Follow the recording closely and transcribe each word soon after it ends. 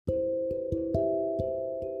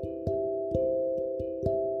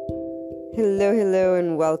Hello,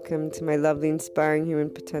 and welcome to my lovely, inspiring human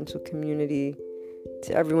potential community.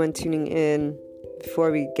 To everyone tuning in,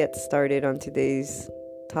 before we get started on today's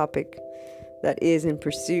topic, that is in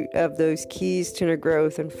pursuit of those keys to inner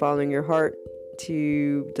growth and following your heart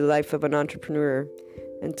to the life of an entrepreneur,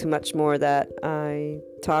 and to much more that I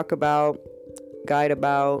talk about, guide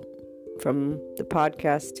about, from the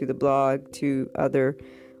podcast to the blog to other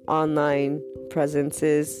online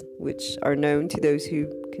presences which are known to those who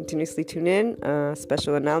continuously tune in.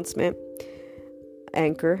 Special announcement: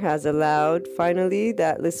 Anchor has allowed finally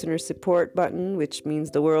that listener support button, which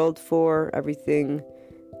means the world for everything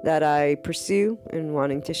that I pursue and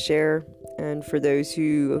wanting to share, and for those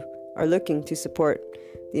who are looking to support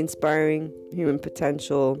the inspiring human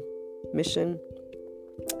potential mission,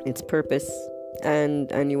 its purpose,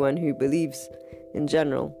 and anyone who believes in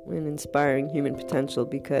general in inspiring human potential,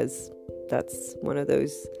 because that's one of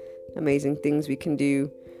those amazing things we can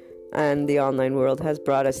do, and the online world has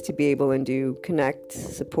brought us to be able and do connect,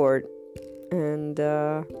 support, and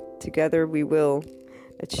together we will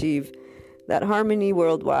achieve that harmony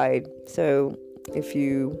worldwide. So if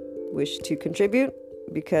you wish to contribute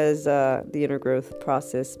because the inner growth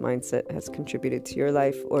process mindset has contributed to your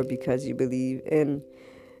life, or because you believe in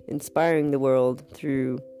inspiring the world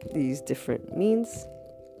through these different means,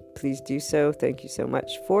 please do so. Thank you so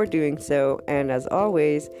much for doing so. And as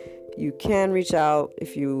always, you can reach out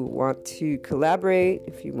if you want to collaborate,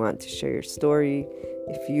 if you want to share your story,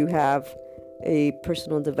 if you have a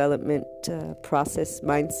personal development process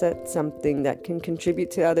mindset, something that can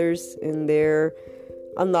contribute to others in their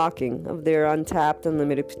unlocking of their untapped,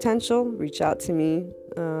 unlimited potential. Reach out to me.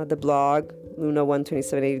 The blog,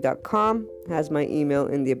 luna12780.com, has my email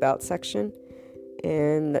in the About section.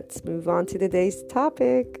 And let's move on to today's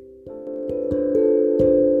topic.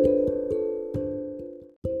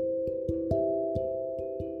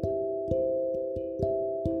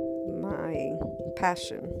 My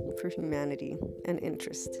passion for humanity and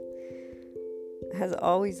interest has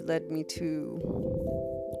always led me to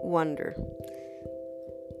wonder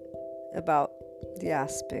about the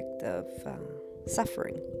aspect of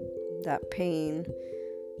suffering, that pain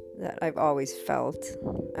that I've always felt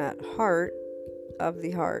at heart of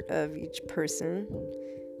the heart of each person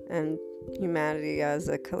and humanity as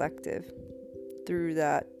a collective. Through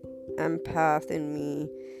that empath in me,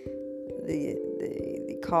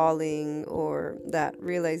 the calling, or that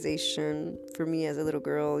realization for me as a little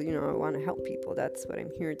girl, I want to help people. That's what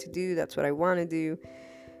I'm here to do. That's what I want to do.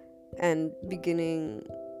 And beginning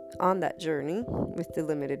on that journey with the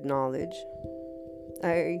limited knowledge,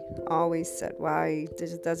 I always said, why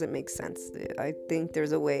this doesn't make sense. I think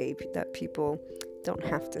there's a way that people don't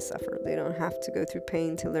have to suffer. They don't have to go through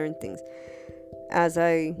pain to learn things. As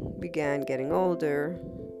I began getting older,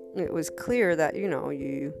 it was clear that,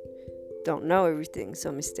 you don't know everything.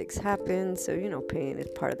 So mistakes happen. So, pain is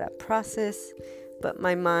part of that process. But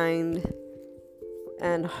my mind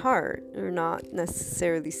and heart are not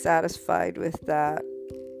necessarily satisfied with that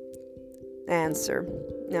answer.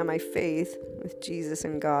 Now, my faith with Jesus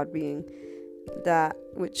and God being that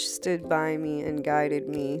which stood by me and guided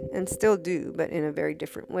me, and still do, but in a very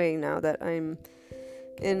different way now that I'm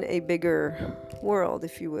in a bigger world,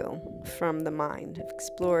 if you will, from the mind. I've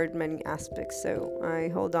explored many aspects, so I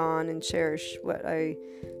hold on and cherish what I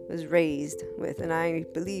was raised with, and I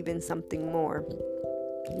believe in something more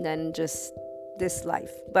than just this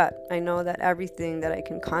life. But I know that everything that I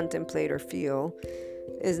can contemplate or feel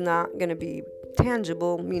is not going to be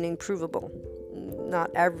tangible, meaning provable.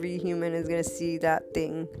 Not every human is going to see that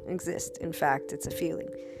thing exist. In fact, it's a feeling.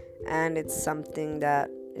 And it's something that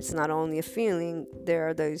it's not only a feeling, there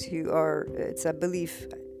are those who are, it's a belief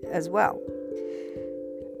as well.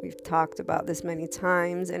 We've talked about this many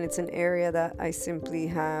times, and it's an area that I simply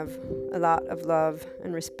have a lot of love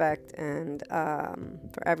and respect. And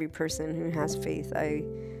for every person who has faith, I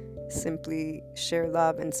simply share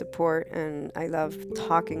love and support. And I love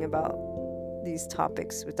talking about these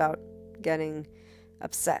topics without getting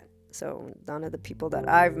upset. So none of the people that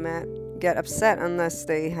I've met get upset unless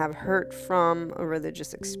they have hurt from a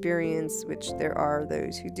religious experience, which there are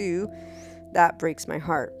those who do. That breaks my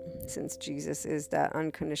heart, since Jesus is that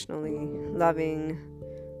unconditionally loving,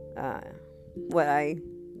 what I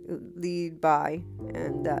lead by,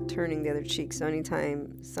 and that turning the other cheek. So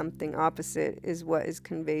anytime something opposite is what is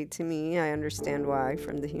conveyed to me, I understand why,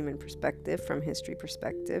 from the human perspective, from history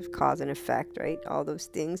perspective, cause and effect, right? All those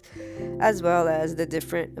things, as well as the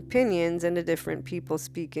different opinions and the different people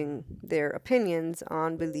speaking their opinions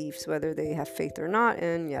on beliefs, whether they have faith or not,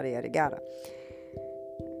 and yada, yada, yada.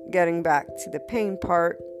 Getting back to the pain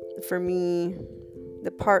part, for me,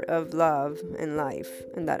 the part of love and life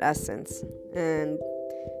and that essence. And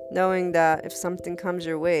knowing that if something comes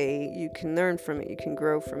your way, you can learn from it, you can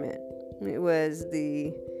grow from it. It was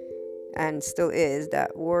and still is,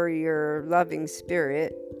 that warrior loving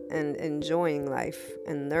spirit and enjoying life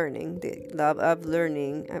and learning, the love of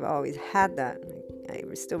learning. I've always had that. I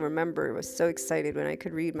still remember, I was so excited when I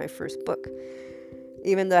could read my first book,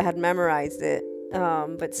 even though I had memorized it,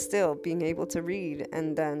 but still being able to read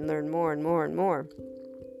and then learn more and more and more.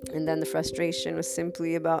 And then the frustration was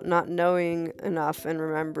simply about not knowing enough and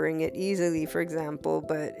remembering it easily, for example,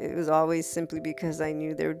 but it was always simply because I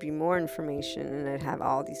knew there would be more information and I'd have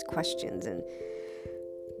all these questions. And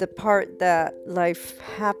the part that life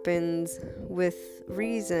happens with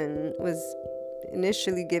reason was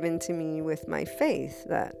initially given to me with my faith,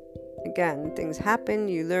 that again, things happen,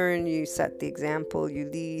 you learn, you set the example, you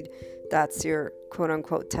lead. That's your quote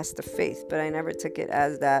unquote test of faith. But I never took it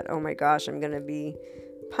as that, oh my gosh, I'm going to be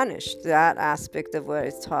punished. That aspect of what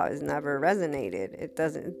is taught has never resonated. It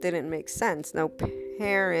didn't make sense. No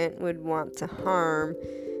parent would want to harm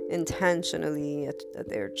intentionally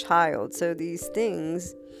their child. So these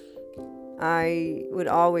things, I would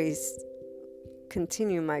always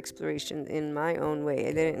continue my exploration in my own way.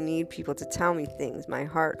 I didn't need people to tell me things. My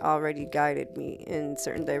heart already guided me in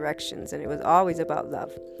certain directions, and it was always about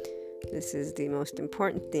love. This is the most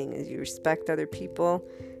important thing, is you respect other people,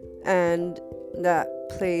 and that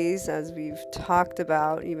plays, as we've talked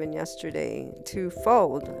about even yesterday,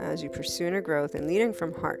 twofold as you pursue inner growth and leading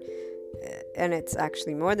from heart. And it's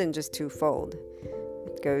actually more than just twofold.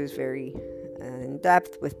 It goes very in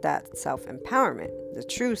depth with that self-empowerment, the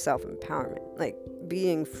true self-empowerment, like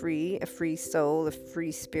being free, a free soul, a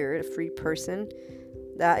free spirit, a free person.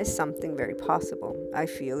 That is something very possible. I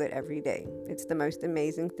feel it every day. It's the most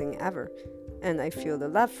amazing thing ever. And I feel the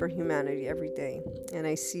love for humanity every day. And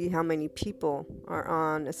I see how many people are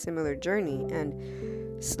on a similar journey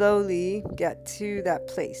and slowly get to that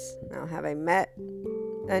place. Now, have I met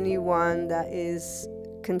anyone that is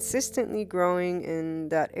consistently growing in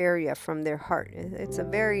that area from their heart? It's a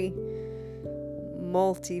very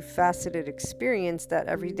multifaceted experience that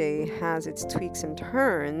every day has its tweaks and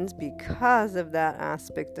turns because of that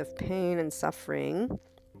aspect of pain and suffering,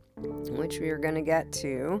 which we are going to get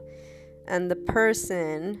to. And the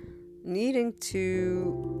person needing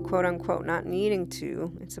to, quote unquote, not needing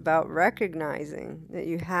to, it's about recognizing that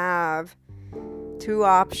you have two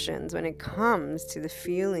options when it comes to the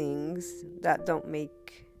feelings that don't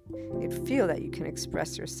make it feel that you can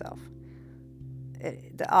express yourself.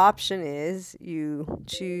 The option is you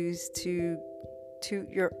choose to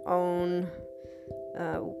toot your own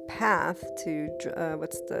path, to,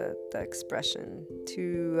 what's the expression,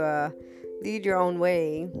 to lead your own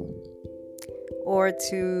way, or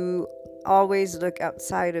to always look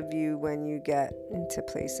outside of you when you get into a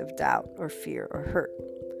place of doubt or fear or hurt.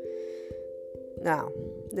 Now,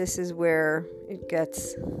 this is where it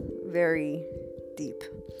gets very deep,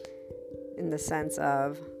 in the sense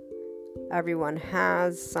of everyone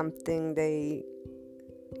has something they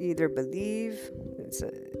either believe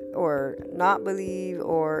or not believe,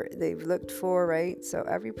 or they've looked for, right? So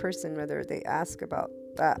every person, whether they ask about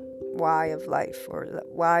that why of life or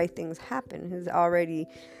why things happen, is already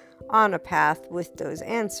on a path with those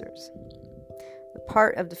answers. The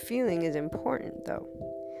part of the feeling is important, though.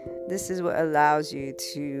 This is what allows you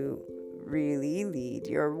to really lead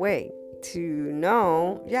your way, to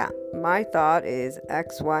know, yeah, my thought is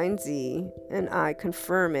X, Y, and Z, and I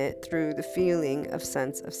confirm it through the feeling of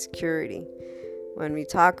sense of security. When we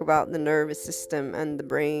talk about the nervous system and the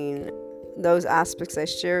brain, those aspects I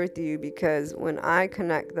share with you, because when I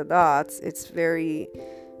connect the dots, it's very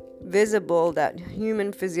visible that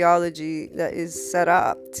human physiology that is set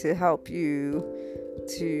up to help you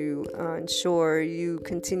to ensure you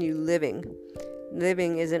continue living.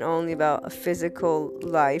 Living isn't only about a physical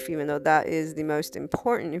life, even though that is the most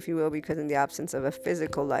important, if you will, because in the absence of a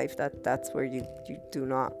physical life, that's where you do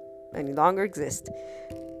not any longer exist.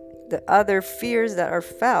 The other fears that are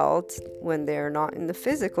felt when they're not in the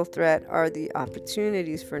physical threat are the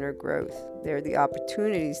opportunities for inner growth. They're the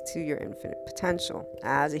opportunities to your infinite potential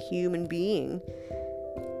as a human being,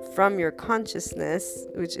 from your consciousness,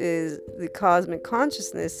 which is the cosmic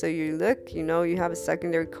consciousness. So you look, you have a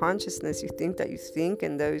secondary consciousness. You think that you think,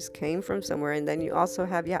 and those came from somewhere. And then you also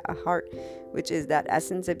have, a heart, which is that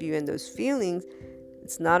essence of you and those feelings.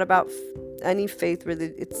 It's not about any faith,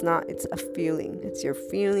 really. It's a feeling. It's your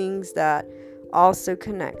feelings that also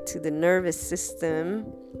connect to the nervous system,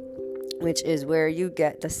 which is where you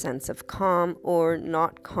get the sense of calm or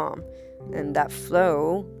not calm. And that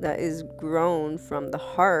flow that is grown from the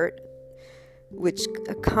heart which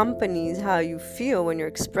accompanies how you feel when you're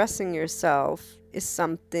expressing yourself, is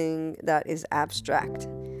something that is abstract,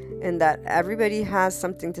 and that everybody has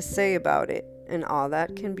something to say about it, and all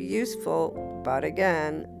that can be useful. But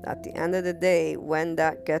again, at the end of the day, when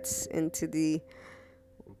that gets into the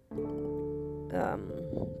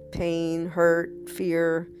pain, hurt,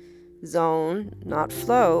 fear zone, not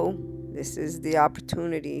flow, this is the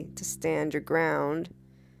opportunity to stand your ground,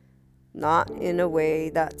 not in a way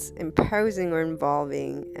that's imposing or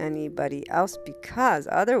involving anybody else, because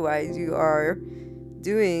otherwise you are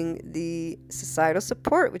doing the societal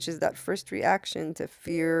support, which is that first reaction to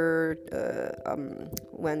fear.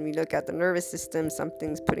 When we look at the nervous system,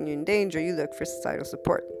 something's putting you in danger, you look for societal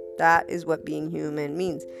support. That is what being human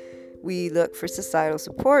means. We look for societal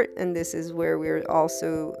support, and this is where we're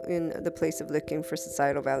also in the place of looking for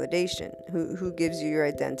societal validation. Who gives you your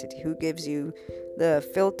identity? Who gives you the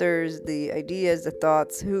filters, the ideas, the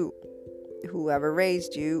thoughts? Whoever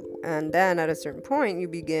raised you. And then at a certain point, you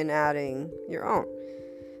begin adding your own.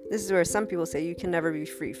 This is where some people say you can never be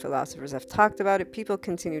free. Philosophers have talked about it. People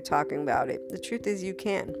continue talking about it. The truth is you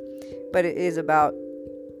can. But it is about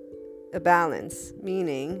a balance,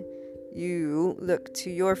 meaning you look to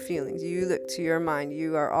your feelings, you look to your mind.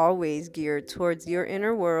 You are always geared towards your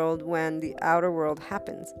inner world when the outer world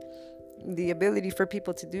happens. The ability for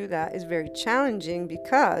people to do that is very challenging,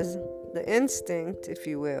 because the instinct, if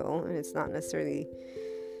you will, and it's not necessarily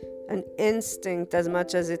an instinct as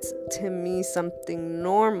much as it's, to me, something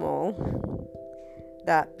normal,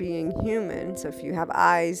 that being human. So if you have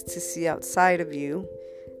eyes to see outside of you,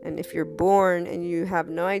 and if you're born and you have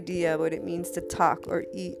no idea what it means to talk or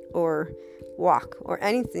eat or walk or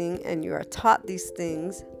anything, and you are taught these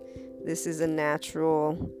things, this is a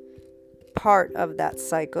natural part of that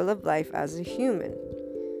cycle of life as a human.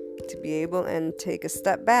 To be able and take a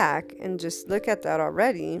step back and just look at that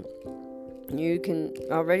already, you can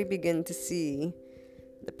already begin to see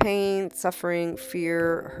the pain, suffering,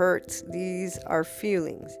 fear, hurt. These are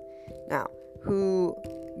feelings. Now, who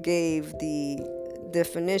gave the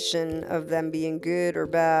definition of them being good or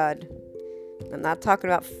bad? I'm not talking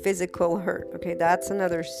about physical hurt. Okay, that's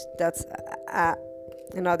another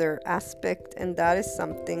aspect, and that is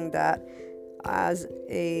something that, as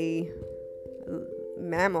a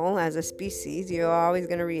mammal, as a species, you're always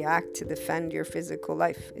going to react to defend your physical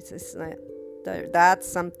life. It's just like, that's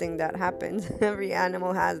something that happens. Every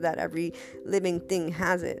animal has that. Every living thing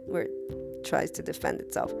has it, where it tries to defend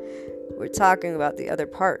itself. We're talking about the other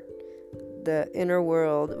part, the inner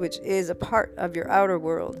world, which is a part of your outer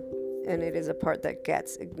world, and it is a part that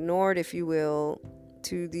gets ignored, if you will,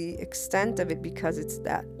 to the extent of it, because it's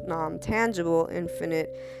that non-tangible,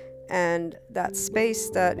 infinite, and that space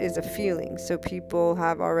that is a feeling. So people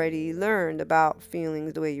have already learned about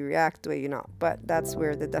feelings, the way you react, the way you not. But that's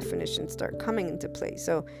where the definitions start coming into play.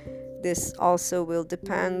 So this also will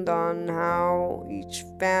depend on how each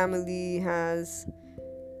family has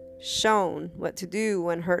shown what to do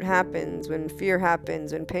when hurt happens, when fear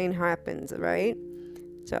happens, when pain happens, right?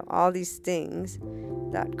 So all these things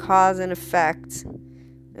that cause and effect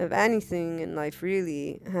of anything in life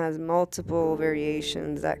really has multiple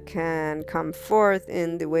variations that can come forth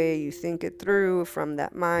in the way you think it through from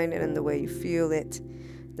that mind and in the way you feel it.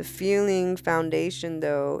 The feeling foundation,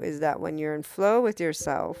 though, is that when you're in flow with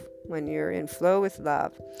yourself, when you're in flow with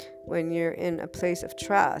love, when you're in a place of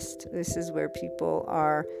trust, this is where people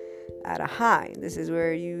are at a high. This is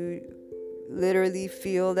where you literally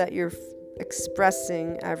feel that you're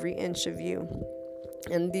expressing every inch of you.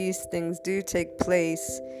 And these things do take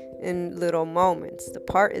place in little moments. The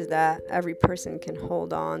part is that every person can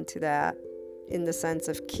hold on to that in the sense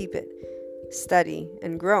of keep it steady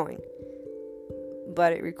and growing.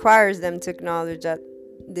 But it requires them to acknowledge that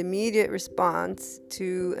the immediate response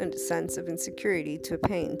to a sense of insecurity, to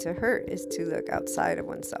pain, to hurt, is to look outside of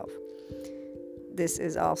oneself. This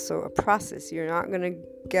is also a process. You're not going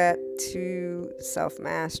to get to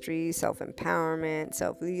self-mastery, self-empowerment,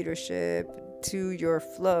 self-leadership, to your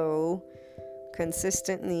flow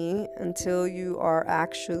consistently until you are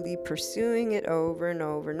actually pursuing it over and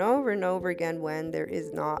over and over and over again when there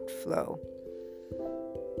is not flow.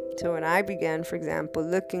 So when I began, for example,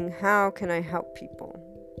 looking how can I help people,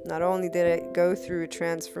 not only did I go through a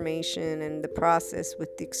transformation and the process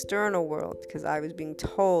with the external world, because I was being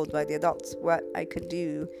told by the adults what I could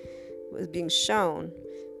do, was being shown.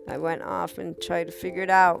 I went off and tried to figure it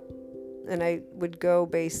out, and I would go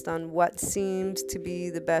based on what seemed to be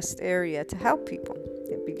the best area to help people.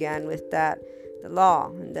 It began with the law,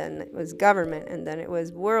 and then it was government, and then it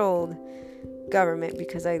was world government,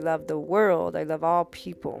 because I love the world, I love all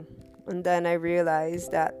people. And then I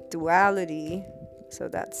realized that duality, So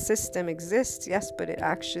that system exists, yes, but it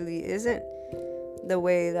actually isn't the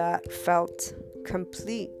way that felt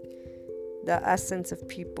complete. The essence of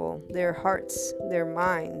people, their hearts, their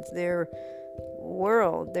minds, their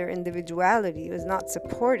world, their individuality was not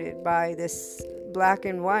supported by this black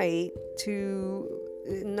and white to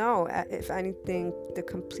no, if anything, the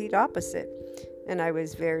complete opposite. And I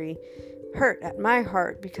was very hurt at my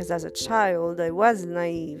heart because as a child I was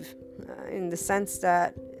naive in the sense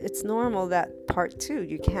that it's normal that part too,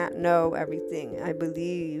 you can't know everything. I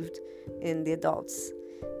believed in the adults,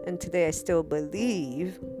 and today I still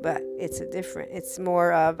believe, but it's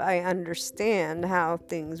more of I understand how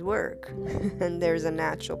things work and there's a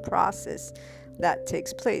natural process that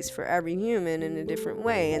takes place for every human in a different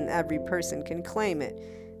way, and every person can claim it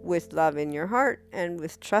with love in your heart and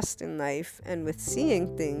with trust in life and with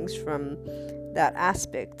seeing things from that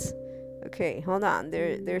aspect. Okay, hold on.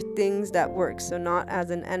 There are things that work. So not as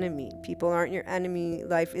an enemy. People aren't your enemy.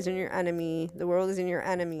 Life isn't your enemy. The world isn't your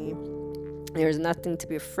enemy. There's nothing to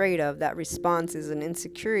be afraid of. That response is an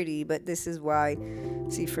insecurity. But this is why,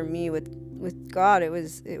 see, for me with God, it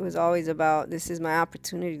was always about, this is my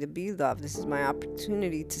opportunity to be loved. This is my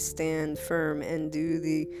opportunity to stand firm and do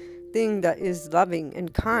the thing that is loving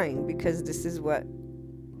and kind, because this is what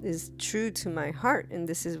is true to my heart, and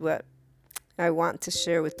this is what I want to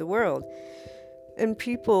share with the world. And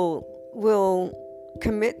people will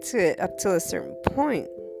commit to it up to a certain point.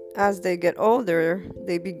 As they get older,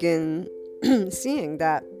 they begin seeing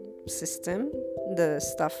that system, the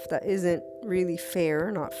stuff that isn't really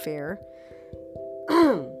fair, not fair.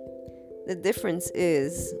 The difference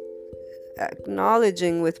is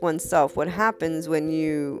acknowledging with oneself what happens when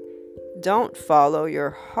you don't follow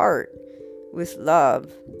your heart with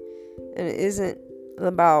love. And it isn't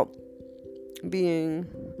about being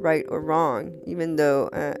right or wrong, even though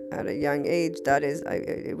at a young age that is,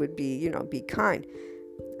 it would be, be kind.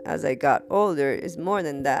 As I got older, is more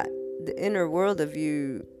than that. The inner world of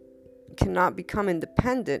you cannot become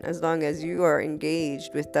independent as long as you are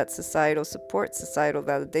engaged with that societal support, societal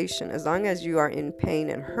validation. As long as you are in pain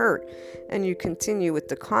and hurt and you continue with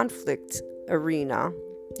the conflict arena,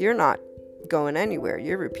 you're not going anywhere.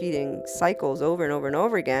 You're repeating cycles over and over and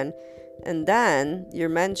over again. And then you're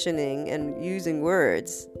mentioning and using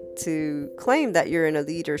words to claim that you're in a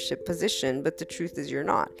leadership position, but the truth is you're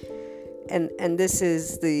not. And this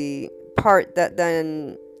is the part that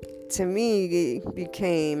then to me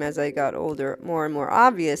became, as I got older, more and more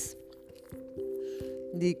obvious.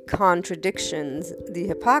 The contradictions, the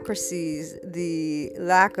hypocrisies, the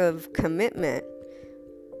lack of commitment.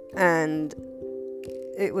 And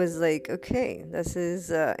it was like, okay, this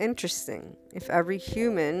is interesting. If every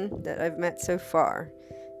human that I've met so far,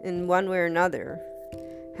 in one way or another,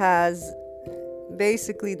 has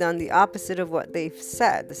basically done the opposite of what they've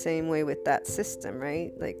said, the same way with that system,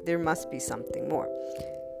 right? Like, there must be something more.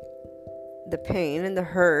 The pain and the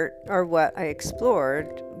hurt are what I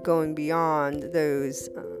explored, going beyond those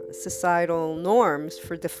societal norms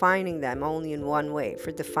for defining them only in one way,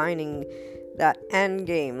 for defining that end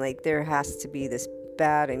game. Like, there has to be this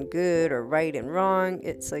bad and good or right and wrong.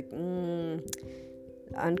 It's like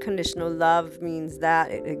unconditional love means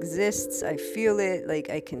that it exists. I feel it, like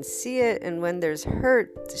I can see it. And when there's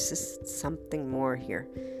hurt, there's just something more here.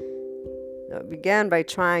 So it began by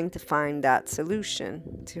trying to find that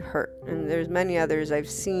solution to hurt. And there's many others I've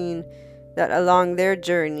seen that along their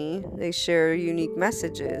journey, they share unique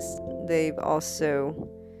messages. They've also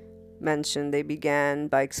mentioned they began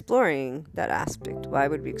by exploring that aspect. Why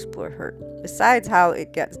would we explore hurt? Besides how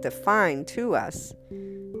it gets defined to us,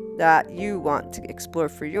 that you want to explore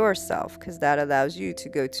for yourself, because that allows you to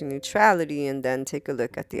go to neutrality and then take a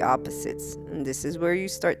look at the opposites. And this is where you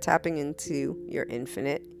start tapping into your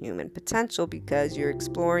infinite human potential, because you're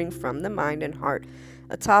exploring from the mind and heart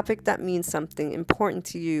a topic that means something important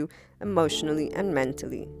to you emotionally and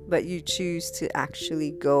mentally, but you choose to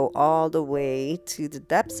actually go all the way to the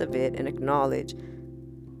depths of it and acknowledge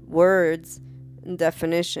words and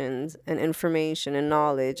definitions and information and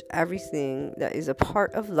knowledge. Everything that is a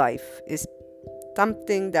part of life is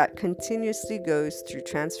something that continuously goes through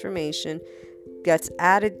transformation, gets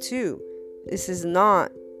added to. This is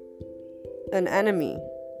not an enemy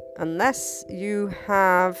unless you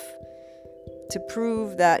have to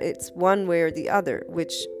prove that it's one way or the other,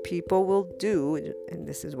 which people will do. And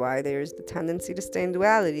this is why there's the tendency to stay in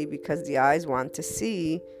duality, because the eyes want to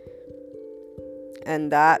see. And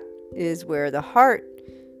that is where the heart,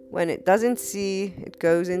 when it doesn't see, it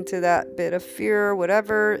goes into that bit of fear or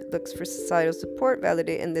whatever, looks for societal support,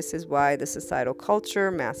 validate. And this is why the societal culture,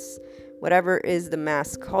 whatever is the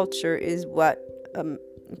mass culture, is what a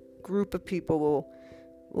group of people will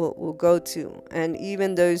will go to. And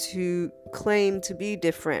even those who claim to be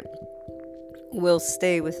different will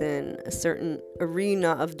stay within a certain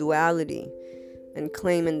arena of duality and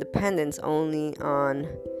claim independence only on,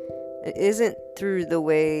 it isn't through the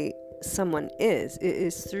way someone is, it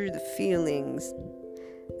is through the feelings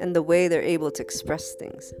and the way they're able to express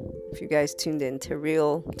things. If you guys tuned in to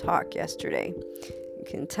Real Talk yesterday, you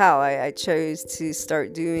can tell I chose to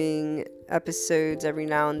start doing episodes every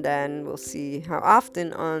now and then. We'll see how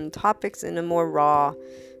often on topics in a more raw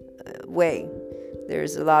way.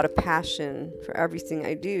 There's a lot of passion for everything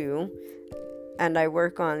I do, and I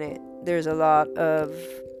work on it. There's a lot of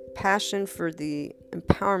passion for the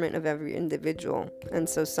empowerment of every individual. And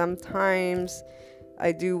so sometimes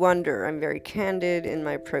I do wonder, I'm very candid in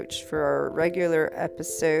my approach for our regular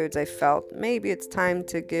episodes. I felt maybe it's time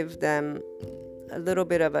to give them a little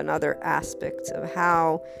bit of another aspect of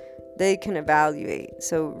how they can evaluate.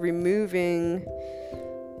 So removing,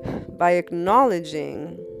 by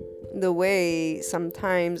acknowledging the way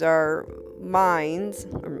sometimes our minds,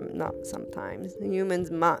 or not sometimes, humans'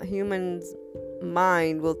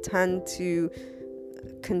 mind will tend to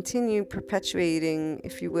continue perpetuating,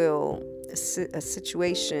 if you will, a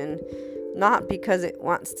situation, not because it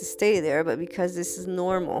wants to stay there, but because this is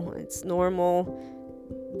normal. It's normal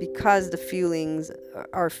because the feelings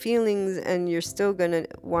are feelings, and you're still going to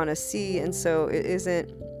want to see. And so it's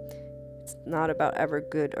not about ever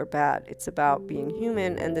good or bad. It's about being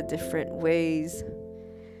human and the different ways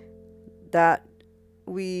that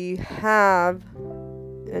we have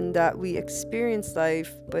and that we experience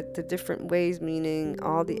life, but the different ways, meaning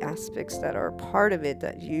all the aspects that are part of it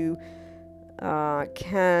that you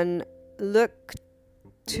can look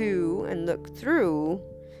to and look through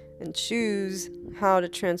and choose how to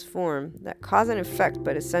transform. That cause and effect,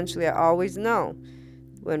 but essentially I always know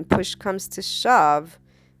when push comes to shove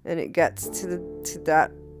and it gets to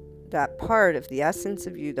that part of the essence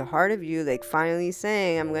of you, the heart of you, like finally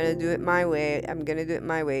saying, I'm going to do it my way, I'm going to do it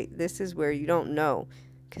my way. This is where you don't know,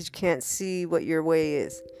 because you can't see what your way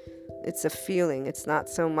is. It's a feeling. It's not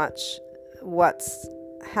so much what's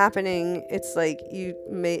happening. It's like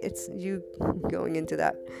it's you going into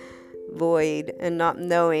that void and not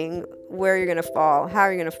knowing where you're going to fall, how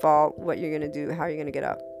you're going to fall, what you're going to do, how you're going to get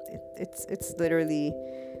up. It's literally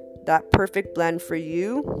that perfect blend for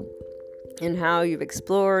you and how you've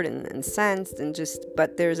explored and sensed and just,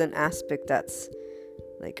 but there's an aspect that's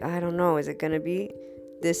like, I don't know, is it going to be?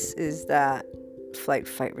 This is that flight,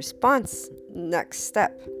 fight, response next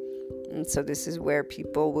step. And so this is where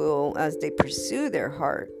people will, as they pursue their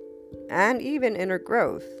heart and even inner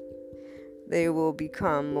growth, they will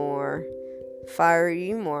become more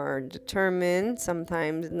fiery, more determined,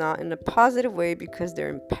 sometimes not in a positive way because they're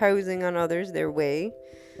imposing on others their way,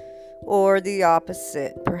 or the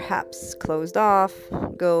opposite, perhaps closed off,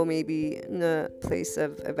 go maybe in a place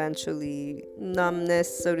of eventually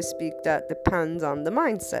numbness, so to speak, that depends on the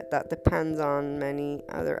mindset, that depends on many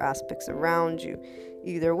other aspects around you.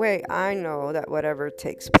 Either way, I know that whatever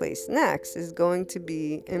takes place next is going to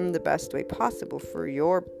be in the best way possible for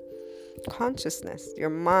your consciousness. Your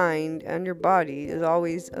mind and your body is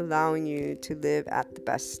always allowing you to live at the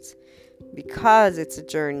best, because it's a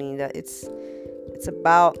journey that it's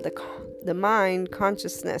about the mind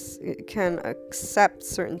consciousness. It can accept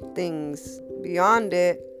certain things. Beyond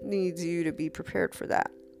it needs you to be prepared for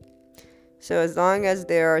that. So as long as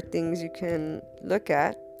there are things you can look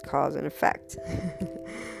at, cause and effect,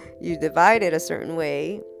 you divide it a certain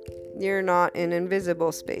way, you're not in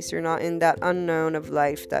invisible space. You're not in that unknown of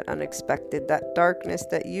life, that unexpected, that darkness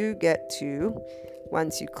that you get to.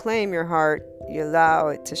 Once you claim your heart, you allow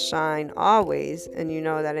it to shine always, and you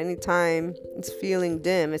know that anytime it's feeling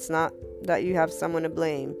dim, it's not that you have someone to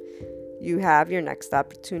blame. You have your next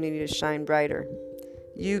opportunity to shine brighter.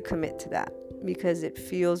 You commit to that because it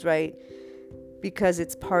feels right, because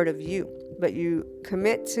it's part of you. But you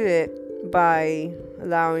commit to it by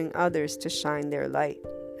allowing others to shine their light,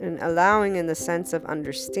 and allowing in the sense of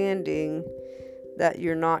understanding that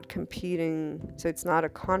you're not competing. So it's not a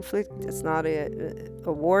conflict, it's not a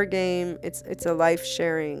war game, it's a life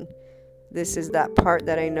sharing. This is that part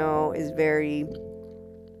that I know is very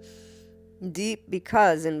deep,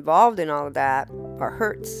 because involved in all of that are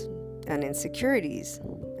hurts and insecurities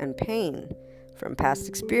and pain from past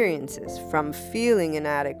experiences, from feeling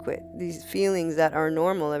inadequate, these feelings that are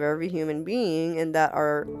normal of every human being and that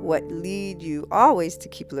are what lead you always to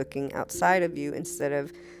keep looking outside of you instead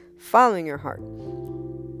of following your heart.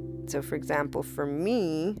 So for example, for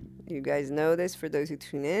me, you guys know this for those who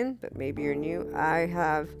tune in, but maybe you're new, I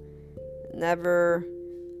have never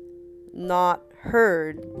not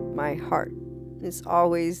heard my heart. It's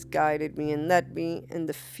always guided me and led me. And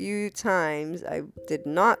the few times I did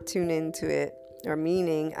not tune into it, or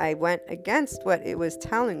meaning I went against what it was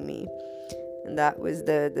telling me, and that was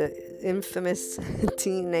the infamous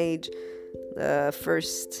teenage, the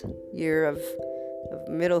first year of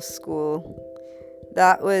middle school.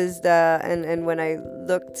 That was and when I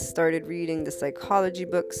started reading the psychology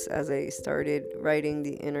books, as I started writing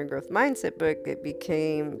the inner growth mindset book, it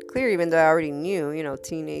became clear, even though I already knew,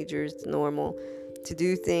 teenagers, it's normal to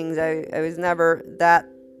do things. I was never that,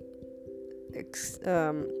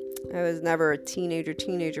 I was never a teenager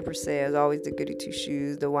per se. I was always the goody two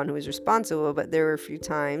shoes, the one who was responsible, but there were a few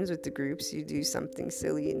times with the groups you do something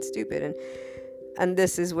silly and stupid, and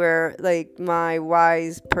this is where, like, my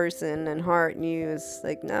wise person and heart knew, is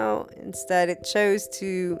like, no, instead it chose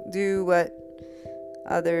to do what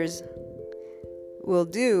others will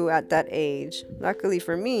do at that age. Luckily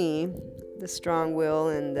for me, the strong will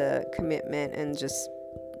and the commitment and just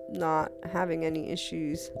not having any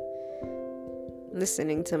issues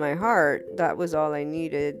listening to my heart, that was all I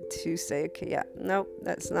needed to say, okay, yeah, nope,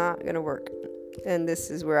 that's not gonna work. And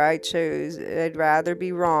this is where I chose, I'd rather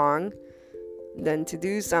be wrong than to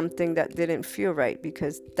do something that didn't feel right,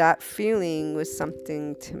 because that feeling was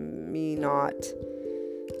something to me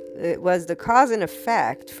it was the cause and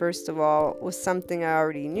effect, first of all, was something I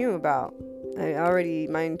already knew about.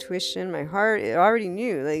 My intuition, my heart, it already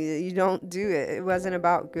knew, like, you don't do it. It wasn't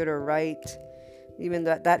about good or right, even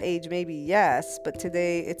though at that age maybe yes, but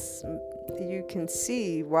today you can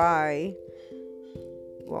see why.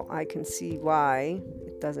 Well, I can see why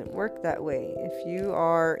it doesn't work that way. If you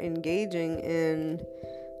are engaging in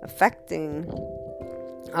affecting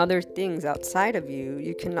other things outside of you,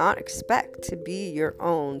 you cannot expect to be your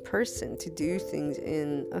own person, to do things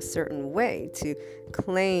in a certain way, to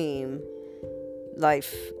claim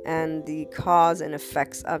life and the cause and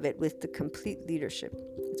effects of it with the complete leadership.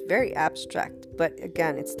 It's very abstract, but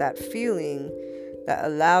again, it's that feeling that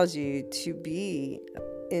allows you to be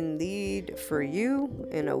in lead for you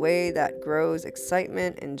in a way that grows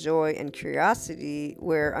excitement and joy and curiosity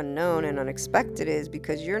where unknown and unexpected is,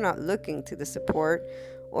 because you're not looking to the support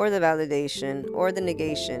or the validation or the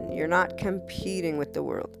negation. You're not competing with the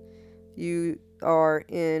world. You are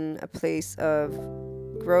in a place of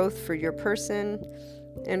growth for your person,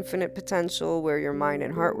 infinite potential, where your mind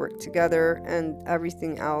and heart work together, and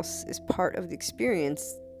everything else is part of the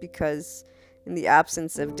experience, because in the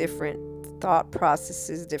absence of different thought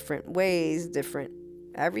processes, different ways, different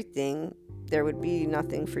everything, there would be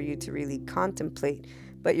nothing for you to really contemplate.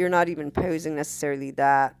 But you're not even posing necessarily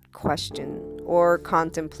that question or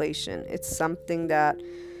contemplation. It's something that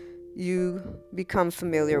you become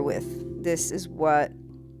familiar with. This is what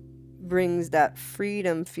brings that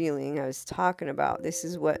freedom feeling I was talking about. This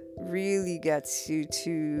is what really gets you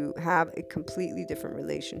to have a completely different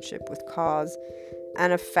relationship with cause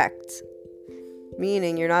and effect.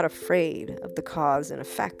 Meaning you're not afraid of the cause and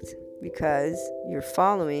effect, because you're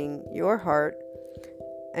following your heart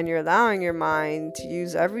and you're allowing your mind to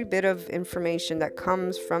use every bit of information that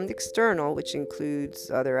comes from the external, which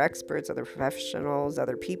includes other experts, other professionals,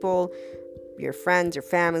 other people, your friends, your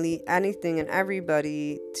family, anything and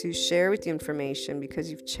everybody, to share with you information,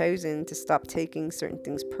 because you've chosen to stop taking certain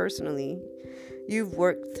things personally. You've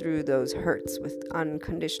worked through those hurts with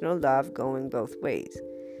unconditional love going both ways.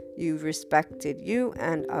 You've respected you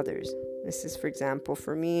and others. This is, for example,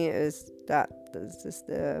 for me, is that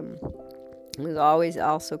it was always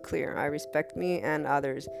also clear. I respect me and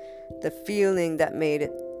others. The feeling that made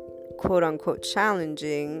it quote unquote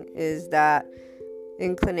challenging is that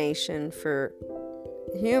inclination for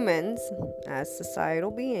humans as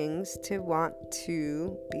societal beings to want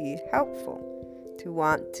to be helpful, to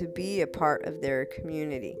want to be a part of their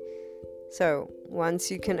community. So once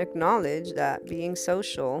you can acknowledge that being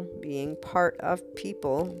social, being part of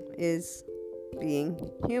people, is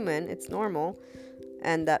being human, it's normal,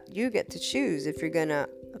 and that you get to choose if you're going to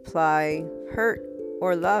apply hurt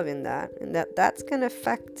or love in that, and that's going to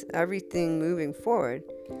affect everything moving forward,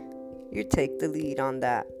 you take the lead on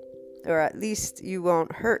that. Or at least you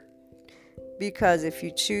won't hurt. Because if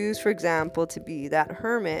you choose, for example, to be that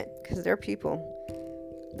hermit, because they're people,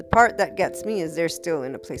 the part that gets me is they're still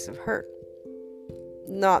in a place of hurt.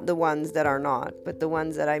 Not the ones that are not, but the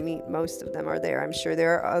ones that I meet, most of them are there. I'm sure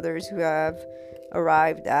there are others who have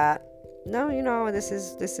arrived at, no, this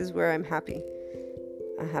is where I'm happy.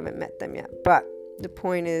 I haven't met them yet. But the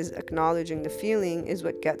point is, acknowledging the feeling is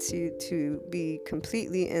what gets you to be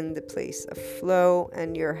completely in the place of flow,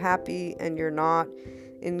 and you're happy, and you're not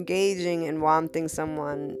engaging in wanting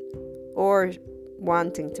someone or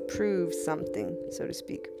wanting to prove something, so to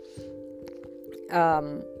speak.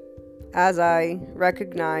 as I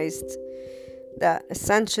recognized that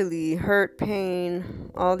essentially hurt, pain,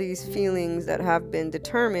 all these feelings that have been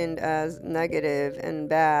determined as negative and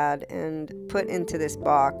bad and put into this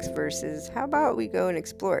box versus how about we go and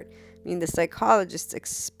explore it? I mean, the psychologists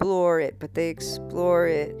explore it, but they explore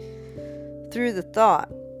it through the thought.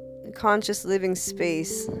 The conscious living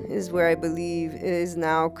space is where I believe it is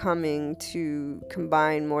now coming to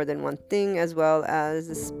combine more than one thing, as well as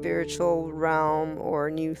the spiritual realm or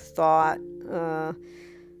new thought.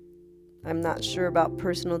 I'm not sure about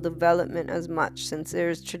personal development as much, since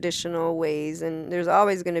there's traditional ways and there's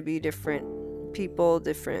always going to be different people,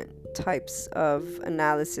 different types of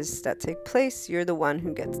analysis that take place. You're the one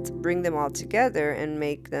who gets to bring them all together and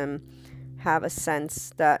make them have a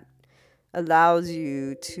sense that allows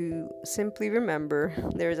you to simply remember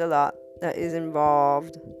there's a lot that is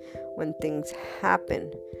involved when things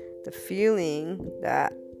happen. The feeling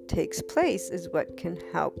that takes place is what can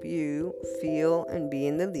help you feel and be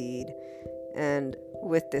in the lead. And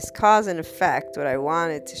with this cause and effect, what I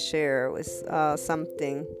wanted to share was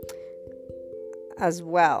something as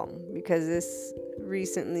well, because this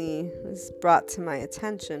recently was brought to my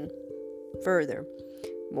attention further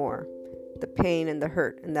more, the pain and the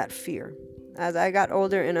hurt and that fear. As I got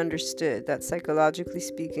older and understood that psychologically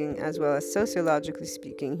speaking, as well as sociologically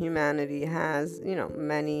speaking, humanity has,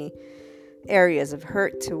 many areas of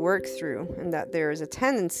hurt to work through, and that there is a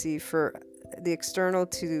tendency for the external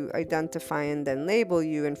to identify and then label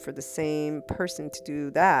you, and for the same person to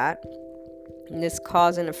do that. And this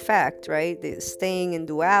cause and effect, right? Staying in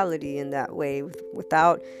duality in that way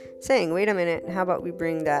without saying, wait a minute, how about we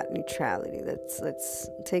bring that neutrality? Let's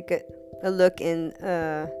take a look in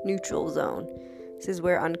a neutral zone. This is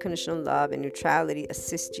where unconditional love and neutrality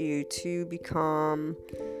assist you to become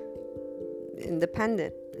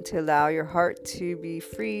independent, to allow your heart to be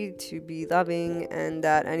free, to be loving, and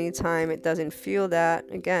that anytime it doesn't feel that,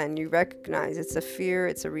 again, you recognize it's a fear,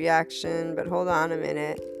 it's a reaction, but hold on a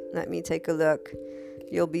minute, let me take a look.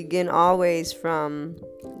 You'll begin always from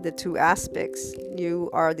the two aspects.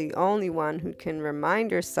 You are the only one who can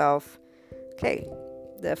remind yourself, okay,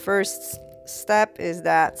 the first step is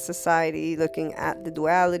that society looking at the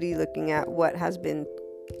duality, looking at what has been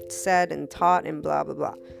said and taught and blah, blah,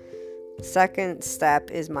 blah. Second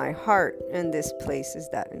step is my heart, and this place is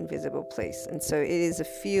that invisible place. And so it is a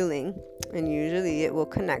feeling, and usually it will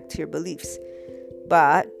connect to your beliefs.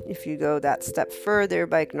 But if you go that step further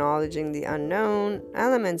by acknowledging the unknown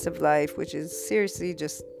elements of life, which is seriously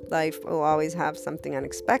just life will always have something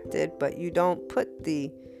unexpected, but you don't put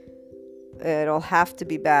it'll have to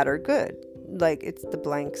be bad or good, like it's the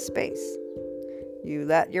blank space. You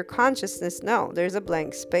let your consciousness know there's a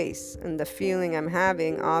blank space, and the feeling I'm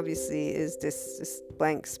having obviously is this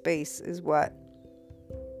blank space is what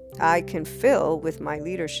I can fill with my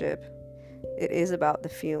leadership. It is about the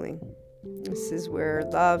feeling. This is where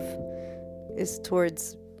love is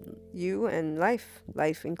towards you and life.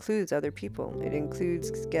 Life includes other people. It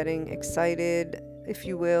includes getting excited, if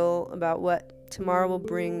you will, about what tomorrow will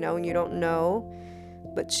bring, knowing you don't know,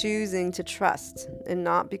 but choosing to trust, and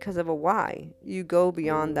not because of a why. You go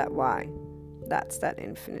beyond that why. That's that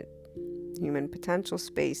infinite human potential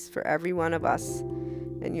space for every one of us.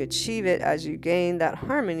 And you achieve it as you gain that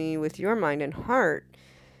harmony with your mind and heart.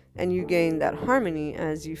 And you gain that harmony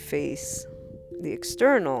as you face the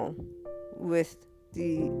external with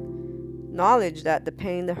the knowledge that the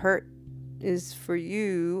pain, the hurt is for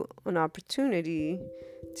you an opportunity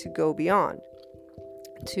to go beyond,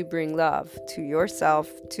 to bring love to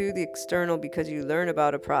yourself, to the external, because you learn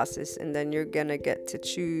about a process, and then you're gonna get to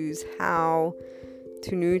choose how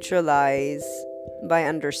to neutralize by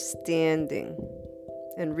understanding,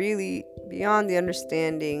 and really beyond the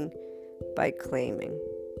understanding, by claiming.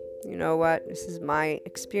 You know what? This is my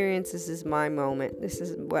experience. This is my moment. This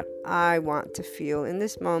is what I want to feel in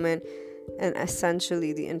this moment. And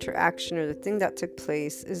essentially the interaction or the thing that took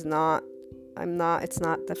place is it's not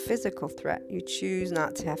the physical threat. You choose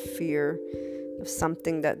not to have fear of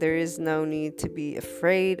something that there is no need to be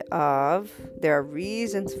afraid of. There are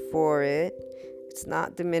reasons for it. It's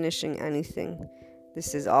not diminishing anything.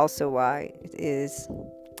 This is also why it is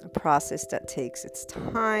a process that takes its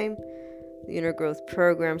time. The Inner Growth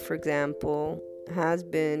Program, for example, has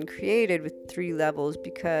been created with 3 levels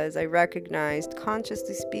because I recognized,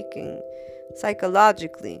 consciously speaking,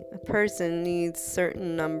 psychologically, a person needs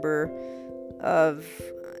certain number of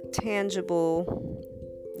tangible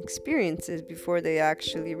experiences before they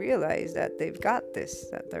actually realize that they've got this,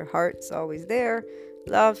 that their heart's always there,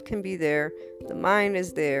 love can be there, the mind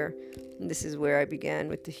is there. And this is where I began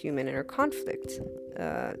with the human inner conflict,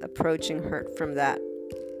 approaching hurt from that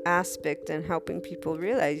aspect and helping people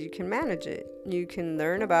realize you can manage it. You can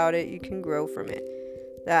learn about it. You can grow from it.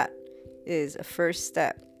 That is a first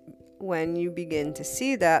step. When you begin to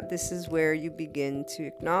see that, this is where you begin to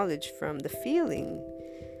acknowledge from the feeling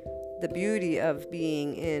the beauty of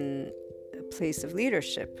being in a place of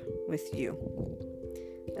leadership with you.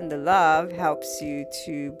 And the love helps you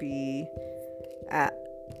to be at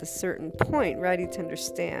the certain point ready to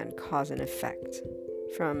understand cause and effect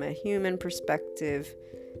from a human perspective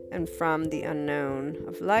and from the unknown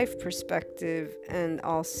of life perspective, and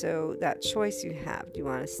also that choice you have. Do you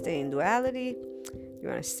want to stay in duality? Do you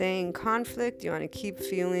want to stay in conflict? Do you want to keep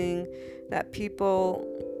feeling that people,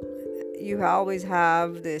 you always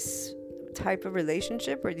have this type of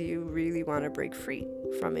relationship, or do you really want to break free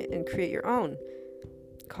from it and create your own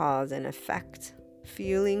cause and effect?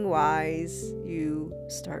 Feeling wise, you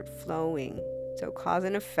start flowing. So cause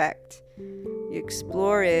and effect, you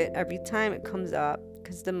explore it every time it comes up,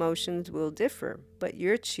 because the emotions will differ, but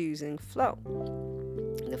you're choosing flow.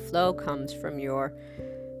 The flow comes from your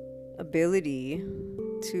ability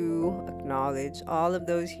to acknowledge all of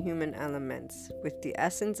those human elements with the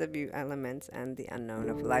essence of you elements and the unknown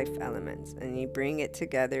of life elements, and you bring it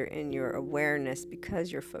together in your awareness,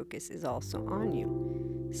 because your focus is also on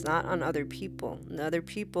you. It's not on other people. And other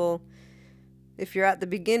people, if you're at the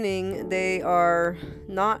beginning, they are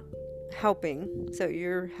not helping, so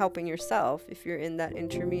you're helping yourself. If you're in that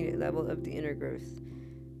intermediate level of the inner growth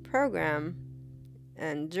program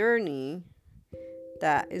and journey,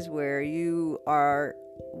 that is where you are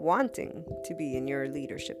wanting to be in your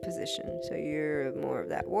leadership position. So you're more of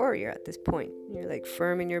that warrior at this point. You're like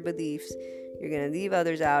firm in your beliefs. You're going to leave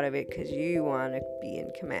others out of it because you want to be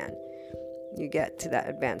in command. You get to that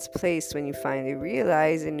advanced place when you finally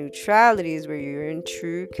realize in neutrality is where you're in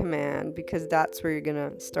true command, because that's where you're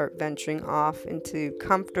going to start venturing off into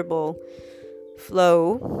comfortable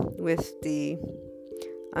flow with the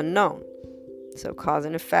unknown. So cause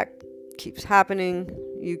and effect keeps happening.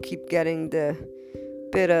 You keep getting the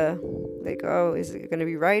bit of like, oh, is it going to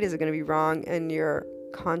be right? Is it going to be wrong? And your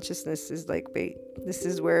consciousness is like, wait, this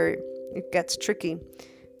is where it gets tricky.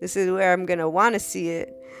 This is where I'm going to want to see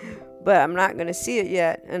it, but I'm not going to see it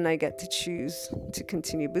yet. And I get to choose to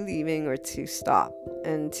continue believing or to stop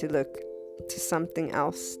and to look to something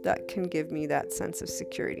else that can give me that sense of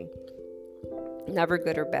security. Never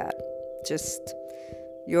good or bad, just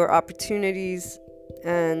your opportunities.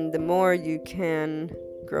 And the more you can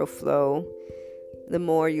grow flow, the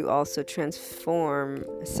more you also transform,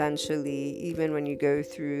 essentially. Even when you go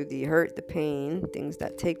through the hurt, the pain, things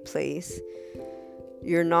that take place,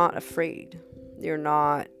 you're not afraid. You're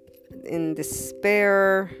not in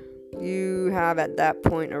despair. You have at that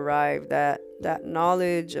point arrived at that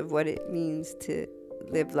knowledge of what it means to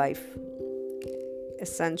live life.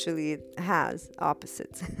 Essentially, it has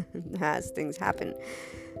opposites. It has things happen.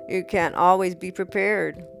 You can't always be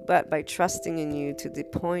prepared, but by trusting in you to the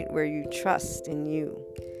point where you trust in you,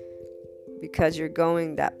 because you're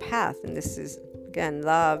going that path. And this is, again,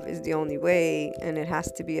 love is the only way, and it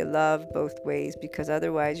has to be a love both ways, because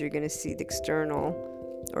otherwise you're going to see the external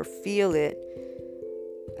or feel it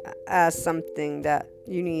as something that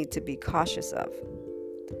you need to be cautious of.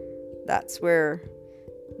 That's where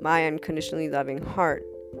my unconditionally loving heart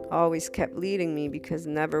always kept leading me, because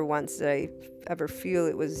never once did I ever feel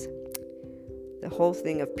it was the whole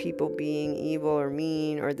thing of people being evil or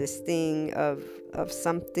mean, or this thing of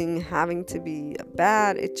something having to be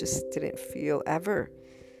bad. It just didn't feel ever.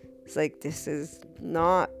 It's like, this is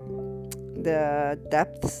not the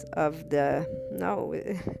depths of the no.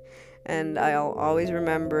 And I'll always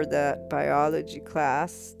remember that biology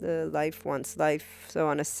class, the life wants life. So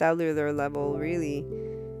on a cellular level, really,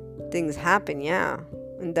 things happen, yeah.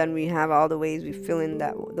 And then we have all the ways we fill in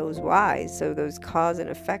those whys. So those cause and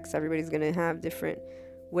effects, everybody's going to have different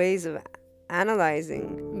ways of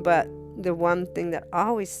analyzing. But the one thing that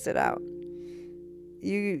always stood out,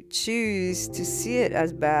 you choose to see it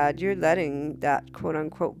as bad. You're letting that quote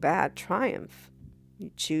unquote bad triumph.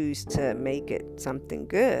 You choose to make it something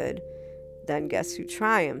good. Then guess who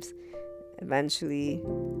triumphs? Eventually,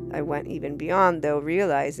 I went even beyond, though,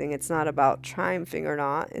 realizing it's not about triumphing or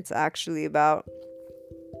not. It's actually about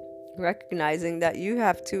recognizing that you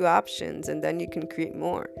have two options, and then you can create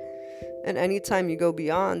more. And anytime you go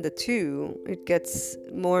beyond the two, it gets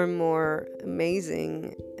more and more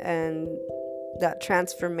amazing. And that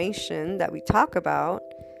transformation that we talk about,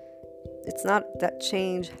 it's not that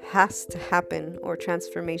change has to happen or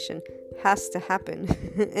transformation has to happen.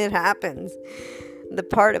 It happens. The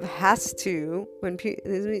part of has to, when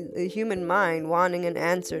the human mind wanting an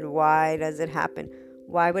answer to why does it happen?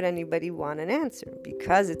 Why would anybody want an answer?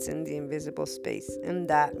 Because it's in the invisible space. And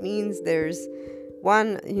that means there's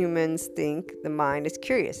one, humans think the mind is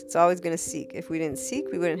curious. It's always going to seek. If we didn't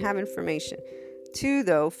seek, we wouldn't have information. Two,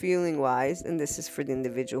 though, feeling wise, and this is for the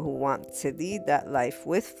individual who wants to lead that life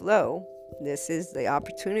with flow, this is the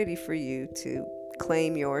opportunity for you to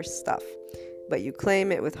claim your stuff. But you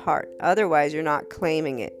claim it with heart. Otherwise, you're not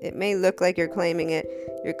claiming it. It may look like you're claiming it.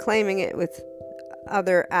 You're claiming it with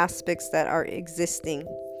other aspects that are existing.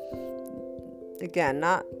 Again,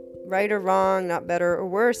 not right or wrong, not better or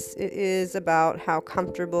worse. It is about how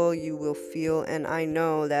comfortable you will feel. And I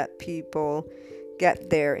know that people get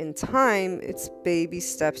there in time. It's baby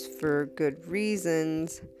steps for good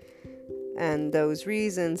reasons. And those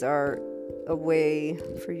reasons are a way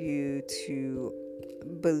for you to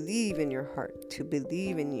believe in your heart, to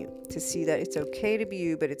believe in you, to see that it's okay to be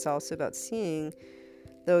you, but it's also about seeing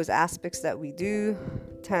those aspects that we do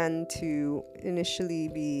tend to initially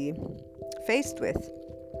be faced with.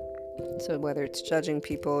 So whether it's judging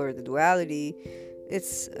people or the duality,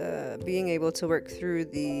 it's being able to work through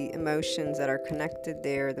the emotions that are connected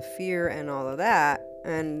there, the fear and all of that.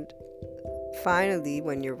 And finally,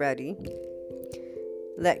 when you're ready,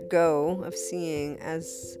 let go of seeing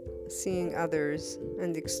others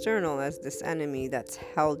and the external as this enemy that's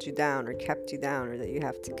held you down or kept you down or that you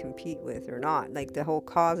have to compete with or not. Like the whole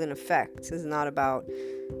cause and effect is not about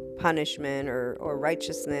punishment or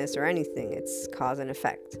righteousness or anything. It's cause and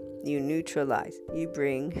effect. You neutralize. You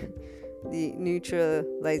bring the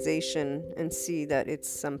neutralization and see that it's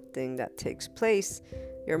something that takes place.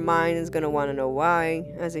 Your mind is going to want to know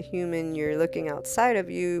why. As a human, you're looking outside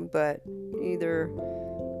of you, but either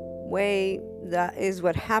way, that is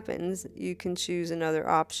what happens. You can choose another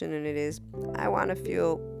option, and it is, I want to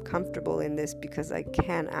feel comfortable in this because I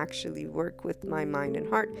can actually work with my mind and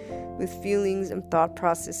heart, with feelings and thought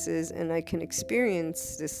processes, and I can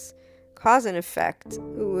experience this cause and effect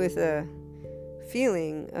with a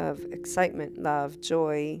feeling of excitement, love,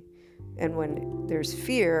 joy. And when there's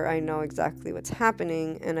fear, I know exactly what's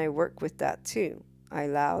happening, and I work with that too. I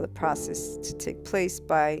allow the process to take place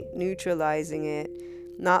by neutralizing it,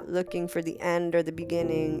 not looking for the end or the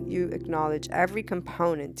beginning. You acknowledge every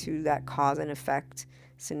component to that cause and effect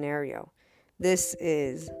scenario. This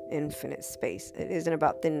is infinite space. It isn't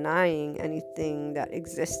about denying anything that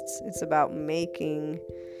exists. It's about making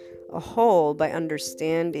a whole by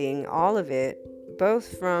understanding all of it,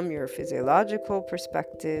 both from your physiological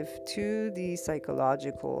perspective to the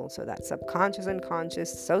psychological, so that subconscious and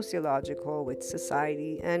conscious, sociological with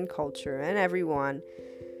society and culture and everyone,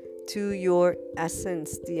 to your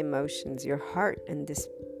essence, the emotions, your heart, and this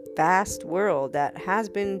vast world that has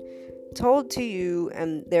been told to you,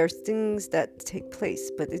 and there's things that take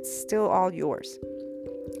place, but it's still all yours.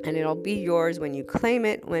 And it'll be yours when you claim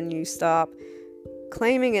it, when you stop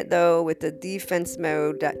claiming it, though, with the defense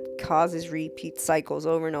mode that causes repeat cycles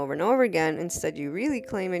over and over and over again. Instead, you really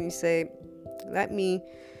claim it and you say, let me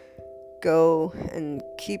go and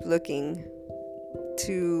keep looking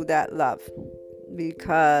to that love.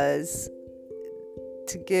 Because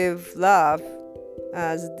to give love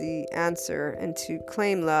as the answer and to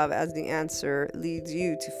claim love as the answer leads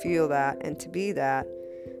you to feel that and to be that,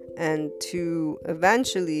 and to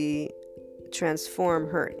eventually transform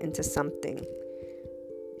hurt into something.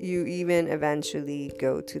 You even eventually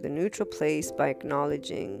go to the neutral place by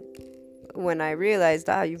acknowledging, when I realized,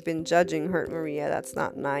 you've been judging hurt, Maria, that's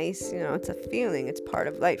not nice. It's a feeling, it's part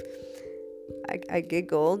of life. I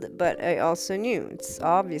giggled, but I also knew it's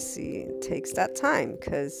obviously it takes that time,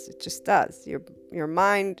 because it just does. Your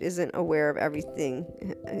mind isn't aware of everything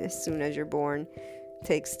as soon as you're born. It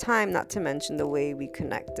takes time, not to mention the way we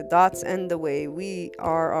connect the dots and the way we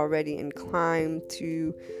are already inclined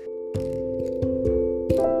to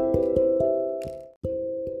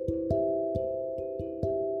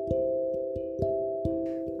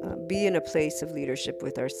be in a place of leadership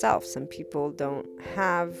with ourselves. Some people don't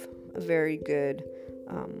have a very good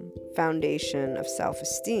foundation of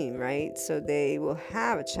self-esteem, right? So they will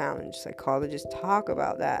have a challenge. Psychologists talk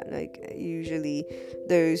about that. Like usually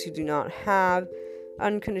those who do not have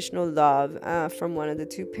unconditional love from one of the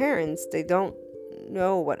two parents, they don't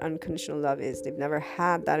know what unconditional love is. They've never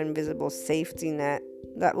had that invisible safety net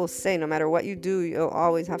that will say, no matter what you do, you'll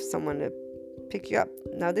always have someone to pick you up.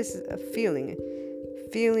 Now this is a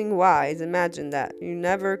feeling wise. Imagine that you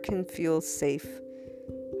never can feel safe.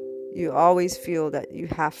 You always feel that you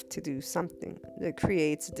have to do something that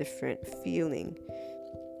creates a different feeling.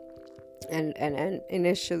 And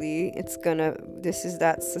initially this is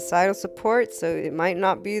that societal support, so it might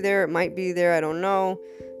not be there, it might be there, I don't know.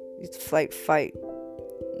 It's flight, fight.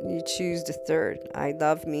 you choose the third. I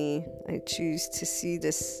love me. I choose to see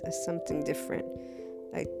this as something different.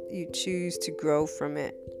 You choose to grow from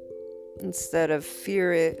it. Instead of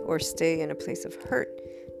fear it or stay in a place of hurt,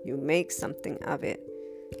 you make something of it.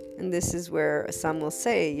 And this is where some will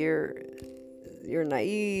say you're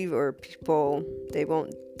naive, or people, they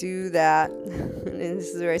won't do that. And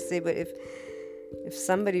this is where I say, but if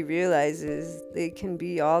somebody realizes they can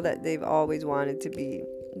be all that they've always wanted to be,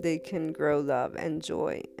 they can grow love and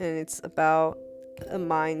joy. And it's about a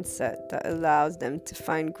mindset that allows them to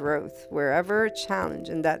find growth wherever a challenge,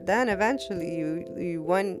 and that then eventually you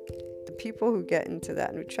want the people who get into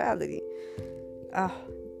that neutrality.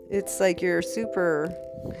 It's like your super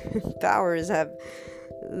powers have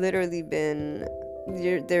literally been,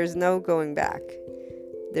 there's no going back.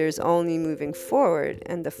 There's only moving forward,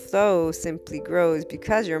 and the flow simply grows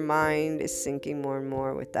because your mind is syncing more and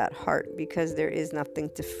more with that heart, because there is nothing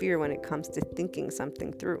to fear when it comes to thinking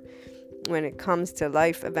something through. When it comes to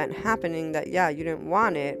life event happening that, yeah, you didn't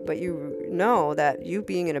want it, but you know that you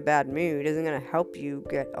being in a bad mood isn't going to help you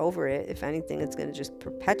get over it. If anything, it's going to just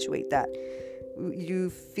perpetuate that. You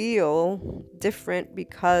feel different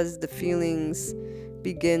because the feelings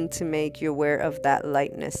begin to make you aware of that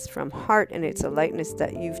lightness from heart, and it's a lightness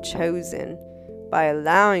that you've chosen by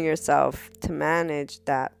allowing yourself to manage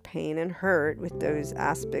that pain and hurt with those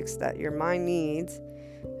aspects that your mind needs.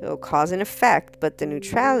 It'll cause and effect, but the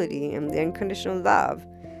neutrality and the unconditional love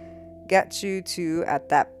gets you to, at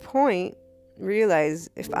that point, realize,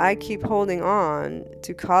 if I keep holding on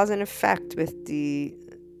to cause and effect with the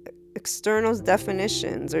externals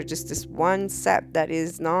definitions, or just this one set that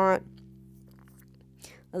is not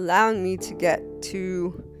allowing me to get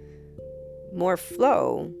to more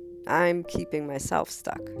flow, I'm keeping myself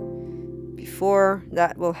stuck. Before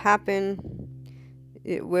that will happen,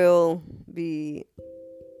 it will be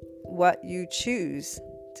what you choose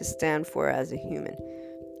to stand for as a human,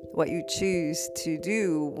 what you choose to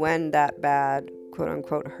do when that bad, quote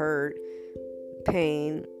unquote, hurt,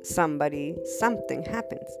 pain, something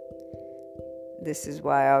happens. This is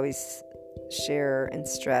why I always share and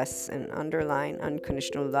stress and underline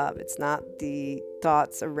unconditional love. It's not the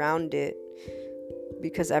thoughts around it,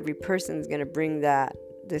 because every person is going to bring that.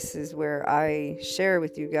 This is where I share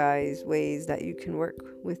with you guys ways that you can work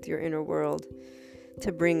with your inner world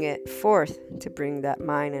to bring it forth, to bring that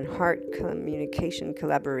mind and heart communication,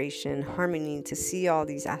 collaboration, harmony, to see all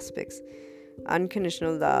these aspects.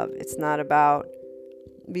 Unconditional love, it's not about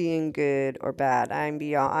being good or bad.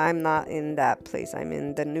 I'm not in that place. I'm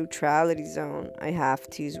in the neutrality zone. I have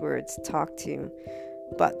to use words to talk to you.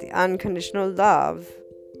 But the unconditional love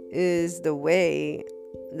is the way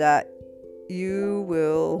that you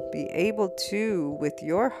will be able to, with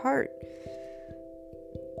your heart,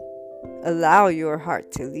 allow your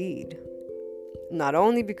heart to lead. Not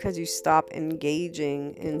only because you stop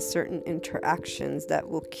engaging in certain interactions that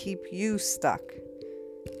will keep you stuck,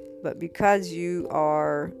 but because you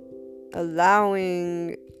are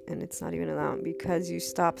allowing, and it's not even allowing, because you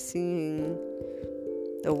stop seeing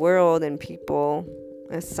the world and people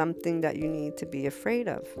as something that you need to be afraid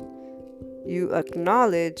of. You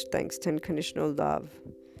acknowledge, thanks to unconditional love,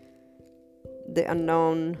 the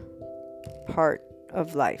unknown part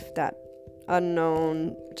of life, that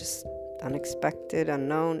unknown, just unexpected,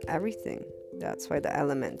 unknown, everything. That's why the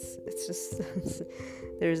elements, it's just,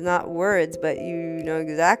 there's not words, but you know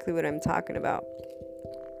exactly what I'm talking about.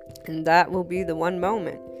 And that will be the one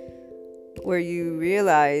moment where you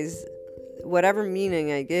realize whatever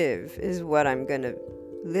meaning I give is what I'm going to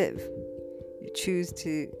live. You choose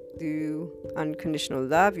to do unconditional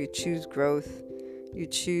love, you choose growth, you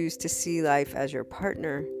choose to see life as your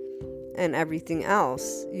partner, and everything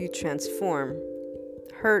else you transform.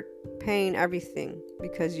 Hurt, pain, everything,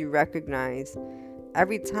 because you recognize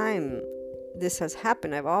every time this has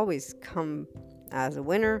happened, I've always come as a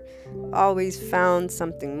winner, always found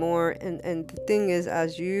something more. And the thing is,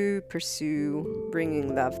 as you pursue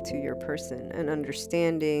bringing love to your person and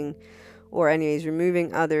understanding, or anyways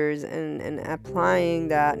removing others and applying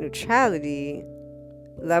that neutrality,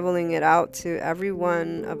 leveling it out to every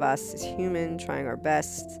one of us as human, trying our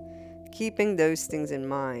best, keeping those things in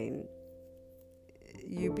mind,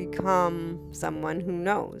 you become someone who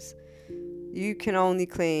knows. You can only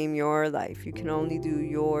claim your life. You can only do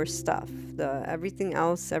your stuff. Everything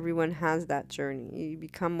else, everyone has that journey. You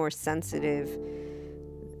become more sensitive,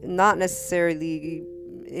 not necessarily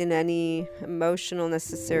in any emotional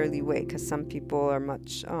necessarily way, because some people are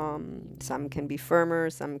much, some can be firmer,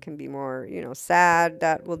 some can be more, sad.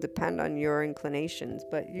 That will depend on your inclinations,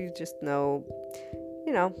 but you just know,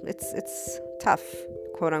 it's tough,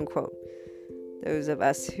 quote unquote. Those of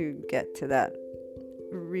us who get to that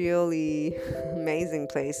really amazing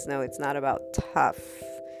place. No, it's not about tough.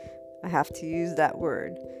 I have to use that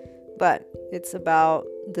word. But it's about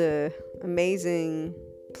the amazing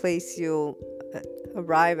place you'll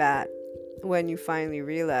arrive at when you finally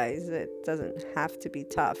realize that it doesn't have to be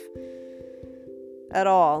tough at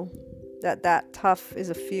all. That tough is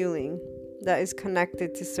a feeling that is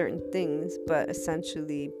connected to certain things, but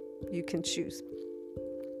essentially you can choose.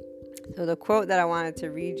 So the quote that I wanted to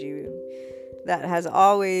read you that has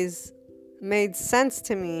always made sense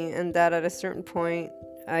to me, and that at a certain point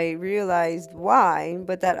I realized why,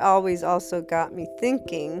 but that always also got me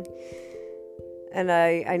thinking. And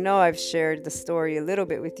I know I've shared the story a little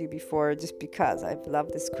bit with you before, just because I've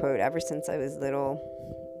loved this quote ever since I was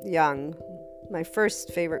young. My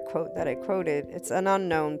first favorite quote that I quoted, it's an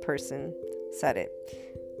unknown person said it.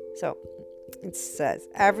 So it says,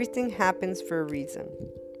 "Everything happens for a reason.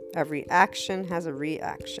 Every action has a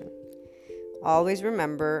reaction. Always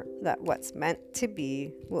remember that what's meant to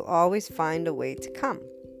be will always find a way to come."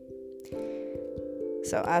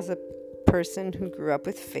 So as a person who grew up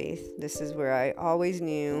with faith, this is where I always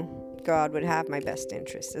knew God would have my best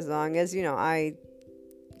interest, as long as, I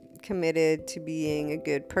committed to being a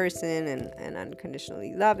good person and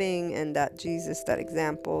unconditionally loving, and that Jesus, that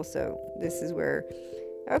example. So this is where,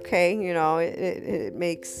 okay, it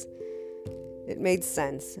made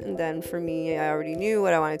sense. And then for me, I already knew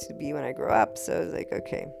what I wanted to be when I grew up. So I was like,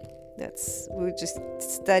 okay, we'll just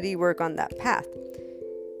steady work on that path.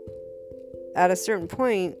 At a certain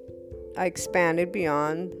point, I expanded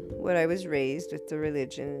beyond what I was raised with, the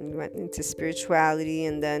religion, and went into spirituality,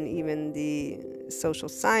 and then even the social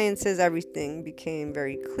sciences. Everything became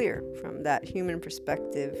very clear, from that human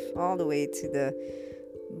perspective all the way to the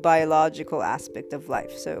biological aspect of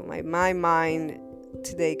life. So my mind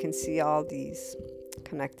today can see all these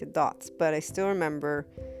connected dots, but I still remember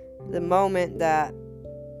the moment that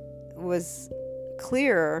was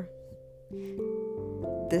clearer,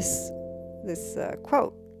 this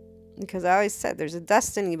quote, because I always said there's a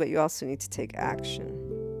destiny, but you also need to take action.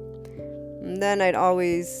 And then I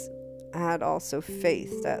had also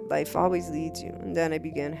faith that life always leads you. And then I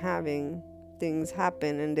began having things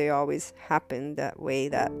happen, and they always happened that way.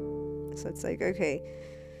 So it's like, okay,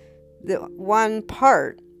 the one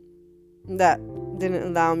part that didn't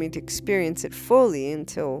allow me to experience it fully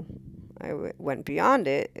until I went beyond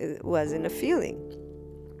it wasn't a feeling.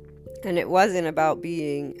 And it wasn't about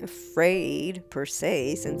being afraid per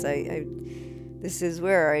se, since this is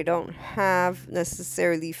where I don't have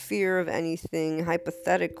necessarily fear of anything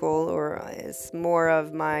hypothetical, or it's more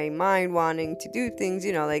of my mind wanting to do things,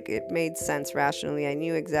 like it made sense rationally. I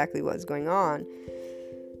knew exactly what was going on.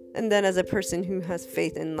 And then as a person who has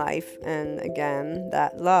faith in life, and again,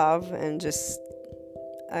 that love, and just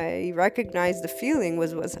I recognized the feeling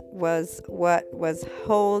was what was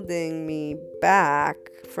holding me back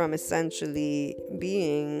from essentially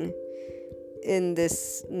being in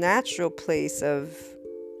this natural place of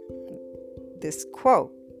this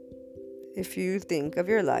quote. If you think of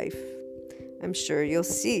your life, I'm sure you'll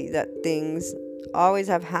see that things always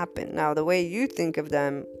have happened. Now, the way you think of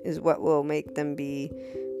them is what will make them be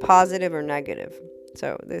positive or negative.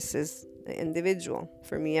 So this is individual.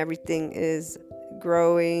 For me, everything is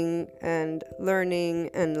growing and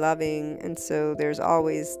learning and loving, and so there's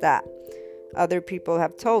always that. Other people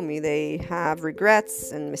have told me they have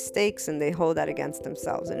regrets and mistakes, and they hold that against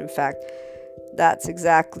themselves. And in fact, that's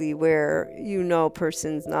exactly where a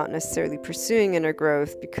person's not necessarily pursuing inner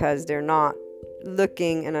growth, because they're not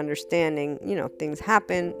looking and understanding, things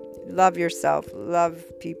happen. Love yourself, love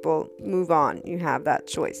people, move on. You have that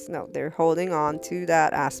choice. No, they're holding on to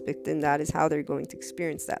that aspect, and that is how they're going to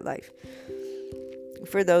experience that life.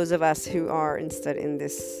 For those of us who are instead in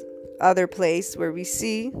this other place where we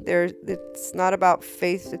see it's not about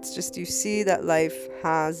faith, it's just you see that life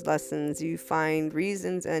has lessons, you find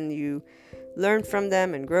reasons, and you learn from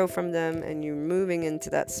them and grow from them, and you're moving into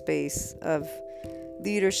that space of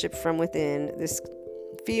leadership from within. This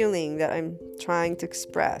feeling that I'm trying to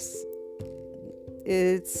express,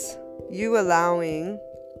 it's you allowing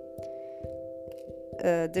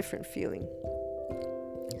a different feeling.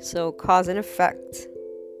 So cause and effect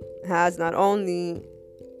has not only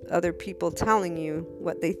other people telling you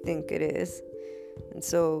what they think it is, and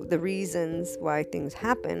so the reasons why things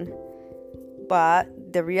happen, but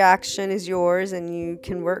the reaction is yours, and you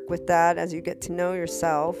can work with that as you get to know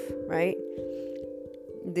yourself, right?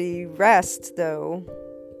 The rest, though,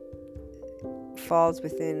 falls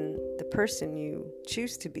within the person you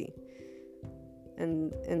choose to be.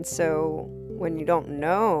 And so when you don't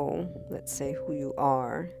know, let's say, who you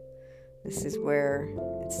are, this is where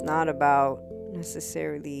it's not about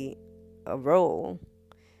necessarily a role.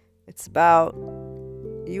 It's about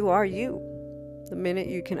you are you. The minute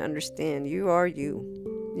you can understand you are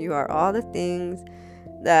you, you are all the things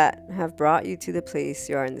that have brought you to the place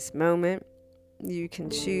you are in this moment. You can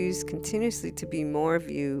choose continuously to be more of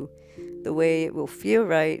you. The way it will feel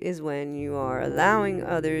right is when you are allowing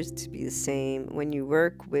others to be the same, when you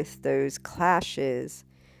work with those clashes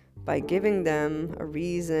by giving them a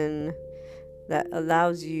reason that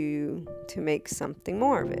allows you to make something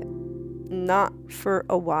more of it. Not for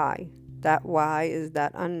a why. That why is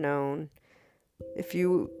that unknown. If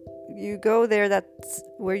you go there, that's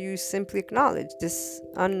where you simply acknowledge this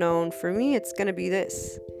unknown. For me, it's going to be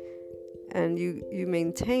this. And you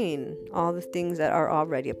maintain all the things that are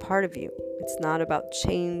already a part of you. It's not about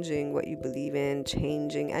changing what you believe in,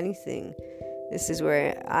 changing anything. This is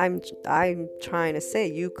where I'm trying to say,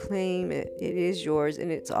 you claim it. It is yours, and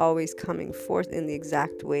it's always coming forth in the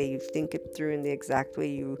exact way you think it through, in the exact way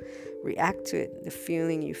you react to it. The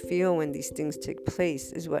feeling you feel when these things take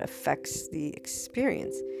place is what affects the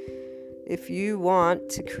experience. If you want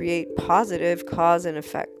to create positive cause and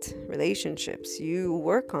effect relationships, you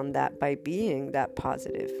work on that by being that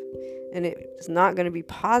positive. And it's not going to be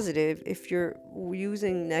positive if you're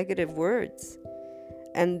using negative words.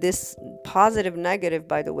 And this positive negative,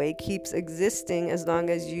 by the way, keeps existing as long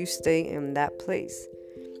as you stay in that place.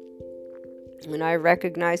 When I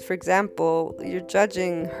recognize, for example, you're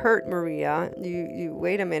judging hurt Maria, you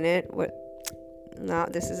wait a minute, what? No,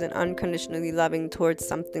 this isn't unconditionally loving towards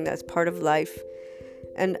something that's part of life,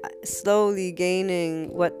 and slowly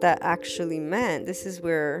gaining what that actually meant. This is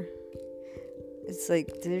where it's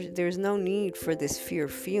like there's no need for this fear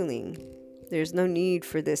feeling. There's no need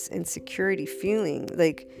for this insecurity feeling.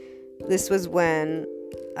 Like, this was when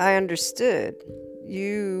I understood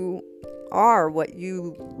you are what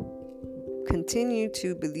you continue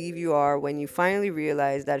to believe you are. When you finally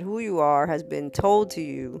realize that who you are has been told to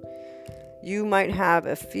you, you might have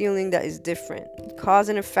a feeling that is different. Cause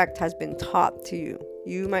and effect has been taught to you.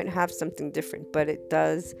 You might have something different, but it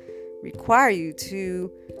does require you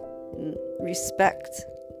to respect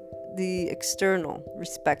the external,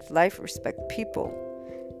 respect life, respect people.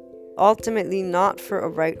 Ultimately, not for a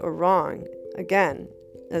right or wrong. Again,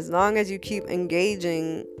 as long as you keep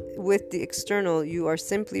engaging with the external, you are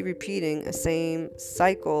simply repeating a same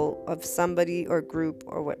cycle of somebody or group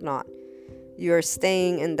or whatnot. You are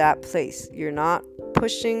staying in that place. You're not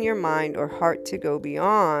pushing your mind or heart to go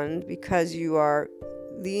beyond because you are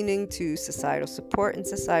leaning to societal support and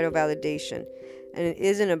societal validation. And it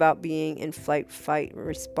isn't about being in flight, fight,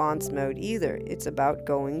 response mode either. It's about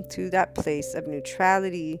going to that place of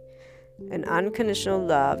neutrality and unconditional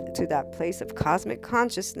love, to that place of cosmic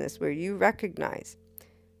consciousness where you recognize,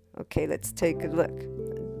 okay, let's take a look.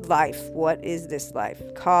 Life, what is this life?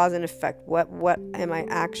 Cause and effect. What am I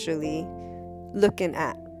actually looking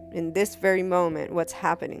at in this very moment? What's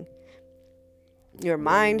happening? Your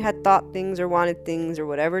mind had thought things or wanted things or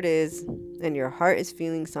whatever it is, and your heart is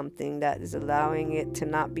feeling something that is allowing it to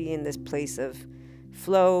not be in this place of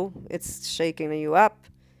flow. It's shaking you up.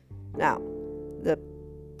 Now, the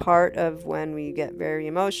part of when we get very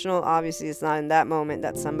emotional, obviously it's not in that moment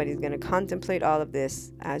that somebody's going to contemplate all of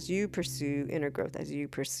this. As you pursue inner growth, as you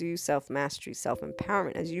pursue self-mastery,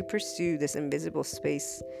 self-empowerment, as you pursue this invisible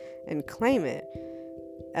space and claim it,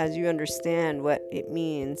 as you understand what it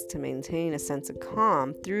means to maintain a sense of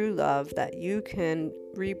calm through love that you can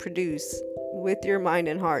reproduce with your mind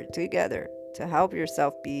and heart together to help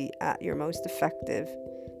yourself be at your most effective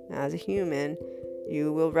as a human,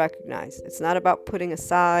 you will recognize it's not about putting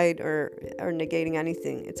aside or negating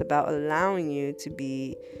anything. It's about allowing you to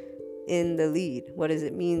be in the lead. What does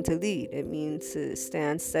it mean to lead? It means to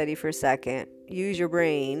stand steady for a second, use your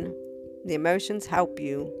brain. The emotions help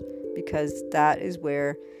you, because that is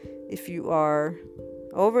where, if you are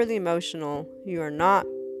overly emotional, you are not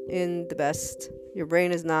in the best, your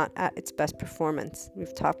brain is not at its best performance.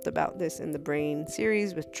 We've talked about this in the brain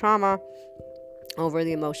series with trauma.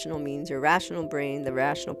 Overly emotional means your rational brain, the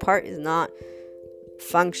rational part, is not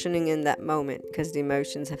functioning in that moment because the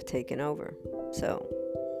emotions have taken over. So,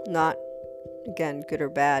 not, again, good or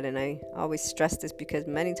bad. And I always stress this because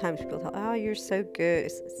many times people tell, oh, you're so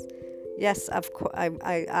good. Yes, of course,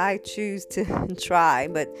 I choose to try,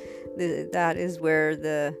 but that is where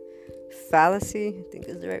the fallacy, I think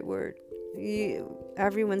is the right word.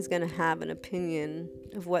 Everyone's going to have an opinion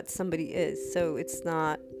of what somebody is. So it's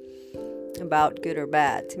not about good or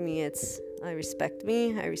bad. To me, it's I respect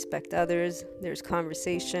me, I respect others. There's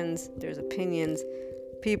conversations, there's opinions.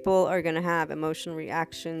 People are going to have emotional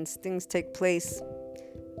reactions. Things take place.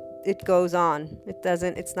 It goes on.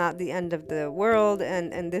 It's not the end of the world.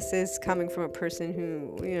 And this is coming from a person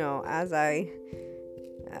who, as I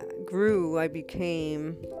grew, I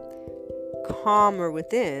became calmer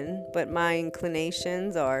within, but my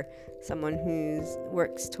inclinations are someone who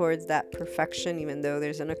works towards that perfection, even though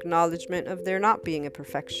there's an acknowledgement of there not being a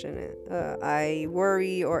perfection. I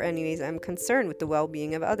worry, or anyways, I'm concerned with the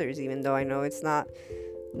well-being of others, even though I know it's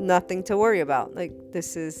nothing to worry about. Like,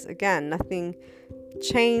 this is, again, nothing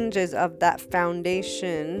changes of that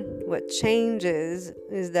foundation. What changes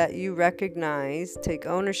is that you recognize, take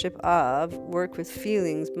ownership of, work with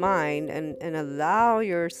feelings, mind, and allow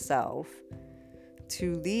yourself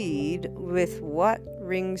to lead with what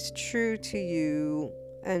rings true to you,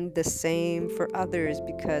 and the same for others,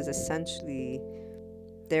 because essentially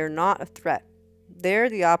they're not a threat. They're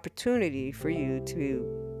the opportunity for you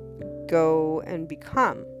to go and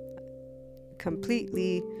become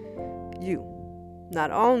completely you.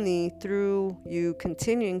 Not only through you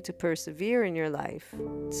continuing to persevere in your life,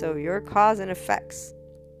 so your cause and effects,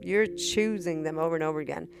 you're choosing them over and over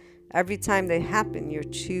again. Every time they happen, you're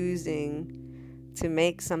choosing to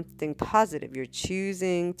make something positive. You're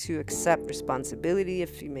choosing to accept responsibility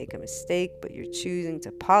if you make a mistake, but you're choosing to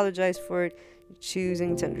apologize for it. You're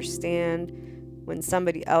choosing to understand when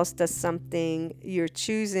somebody else does something. You're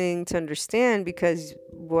choosing to understand, because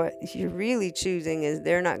what you're really choosing is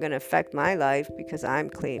they're not going to affect my life because I'm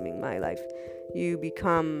claiming my life. You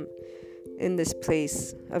become in this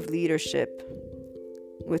place of leadership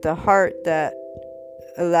with a heart that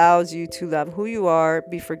allows you to love who you are,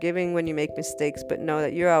 be forgiving when you make mistakes, but know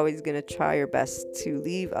that you're always going to try your best to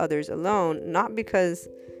leave others alone, not because,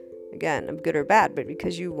 again, of good or bad, but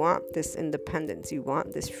because you want this independence, you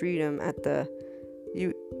want this freedom at the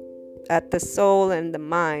soul and the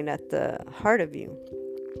mind, at the heart of you.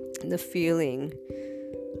 The feeling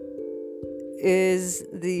is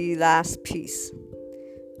the last piece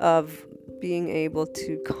of being able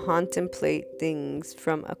to contemplate things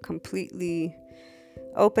from a completely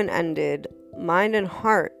open-ended mind and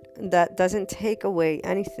heart that doesn't take away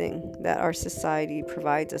anything that our society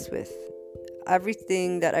provides us with.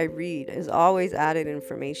 Everything that I read is always added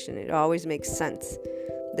information. It always makes sense.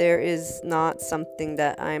 There is not something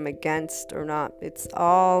that I'm against or not. It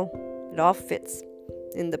all fits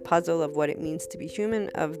in the puzzle of what it means to be human,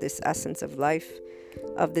 of this essence of life,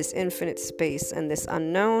 of this infinite space and this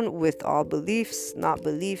unknown, with all beliefs, not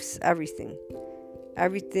beliefs, everything.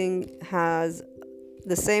 Everything has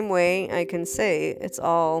the same way I can say it's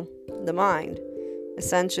all the mind.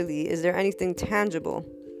 Essentially, is there anything tangible?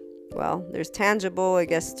 Well, there's tangible, I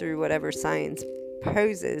guess, through whatever science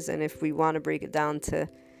poses. And if we want to break it down to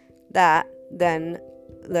that, then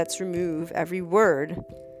let's remove every word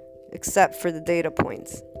except for the data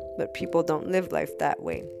points. But people don't live life that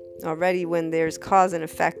way. Already, when there's cause and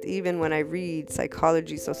effect, even when I read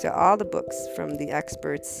psychology, all the books from the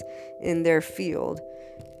experts in their field,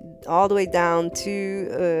 all the way down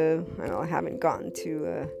to, I haven't gotten to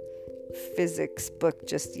a physics book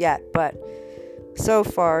just yet, but so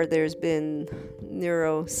far there's been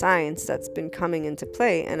neuroscience that's been coming into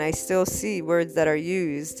play, and I still see words that are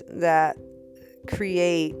used that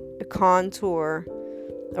create a contour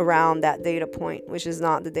around that data point, which is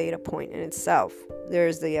not the data point in itself.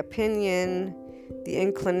 There's the opinion, the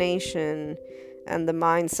inclination, and the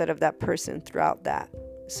mindset of that person throughout that.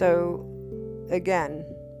 So again,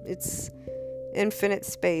 it's infinite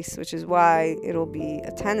space, which is why it'll be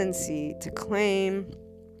a tendency to claim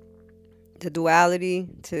the duality,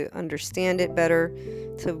 to understand it better,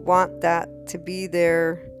 to want that to be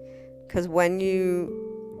there. Because when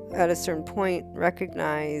you, at a certain point,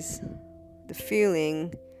 recognize the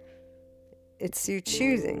feeling, it's you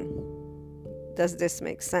choosing. Does this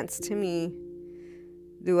make sense to me?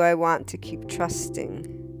 Do I want to keep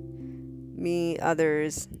trusting me,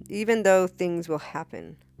 others, even though things will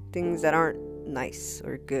happen, things that aren't nice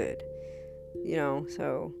or good,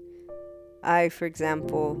 so I, for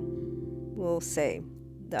example, will say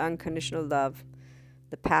the unconditional love,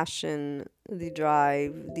 the passion, the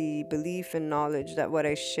drive, the belief and knowledge that what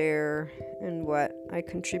I share and what I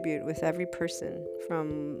contribute with every person,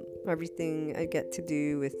 from everything I get to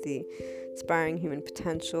do with the Inspiring Human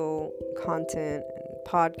Potential content and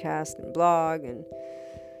podcast and blog and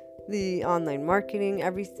the online marketing,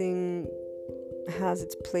 everything has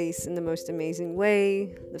its place in the most amazing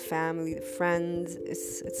way. The family, the friends,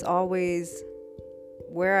 it's always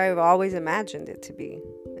where I've always imagined it to be.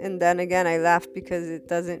 And then again, I laugh because it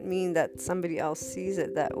doesn't mean that somebody else sees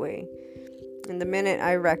it that way. And the minute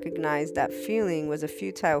I recognized that feeling was a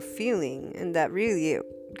futile feeling, and that really it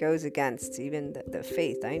goes against even the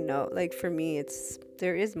faith. I know, like, for me,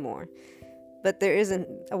 there is more. But there isn't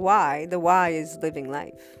a why. The why is living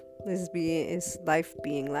life. is life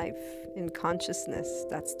being life in consciousness.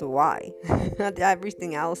 That's the why.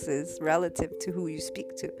 Everything else is relative to who you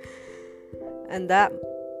speak to. And that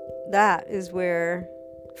is where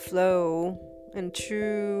flow and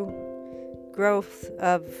true growth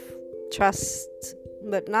of trust,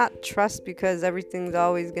 but not trust because everything's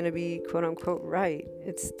always going to be quote unquote right.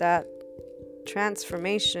 It's that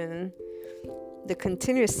transformation, the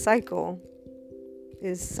continuous cycle,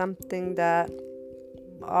 is something that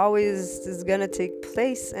always is going to take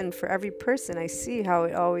place. And for every person, I see how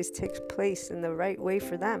it always takes place in the right way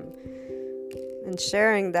for them. And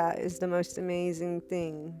sharing that is the most amazing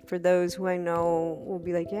thing. For those who I know will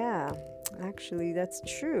be like, yeah, actually, that's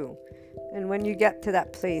true. And when you get to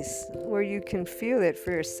that place where you can feel it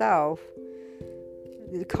for yourself,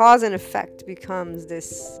 the cause and effect becomes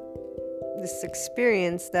this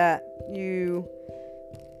experience that you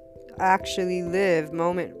actually live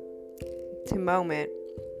moment to moment,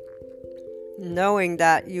 knowing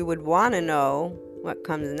that you would want to know what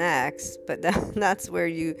comes next, but that's where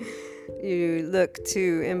you look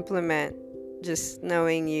to implement just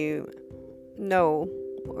knowing you know,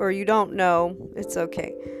 or you don't know. It's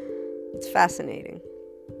okay. It's fascinating,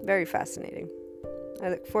 very fascinating. I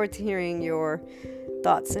look forward to hearing your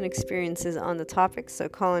thoughts and experiences on the topic, so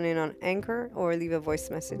call in on Anchor or leave a voice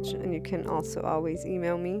message. And you can also always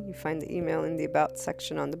email me. You find the email in the About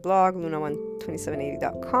section on the blog,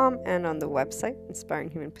 luna12780.com, and on the website,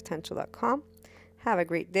 inspiringhumanpotential.com. Have a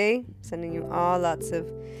great day. Sending you all lots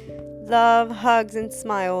of love, hugs, and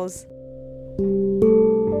smiles.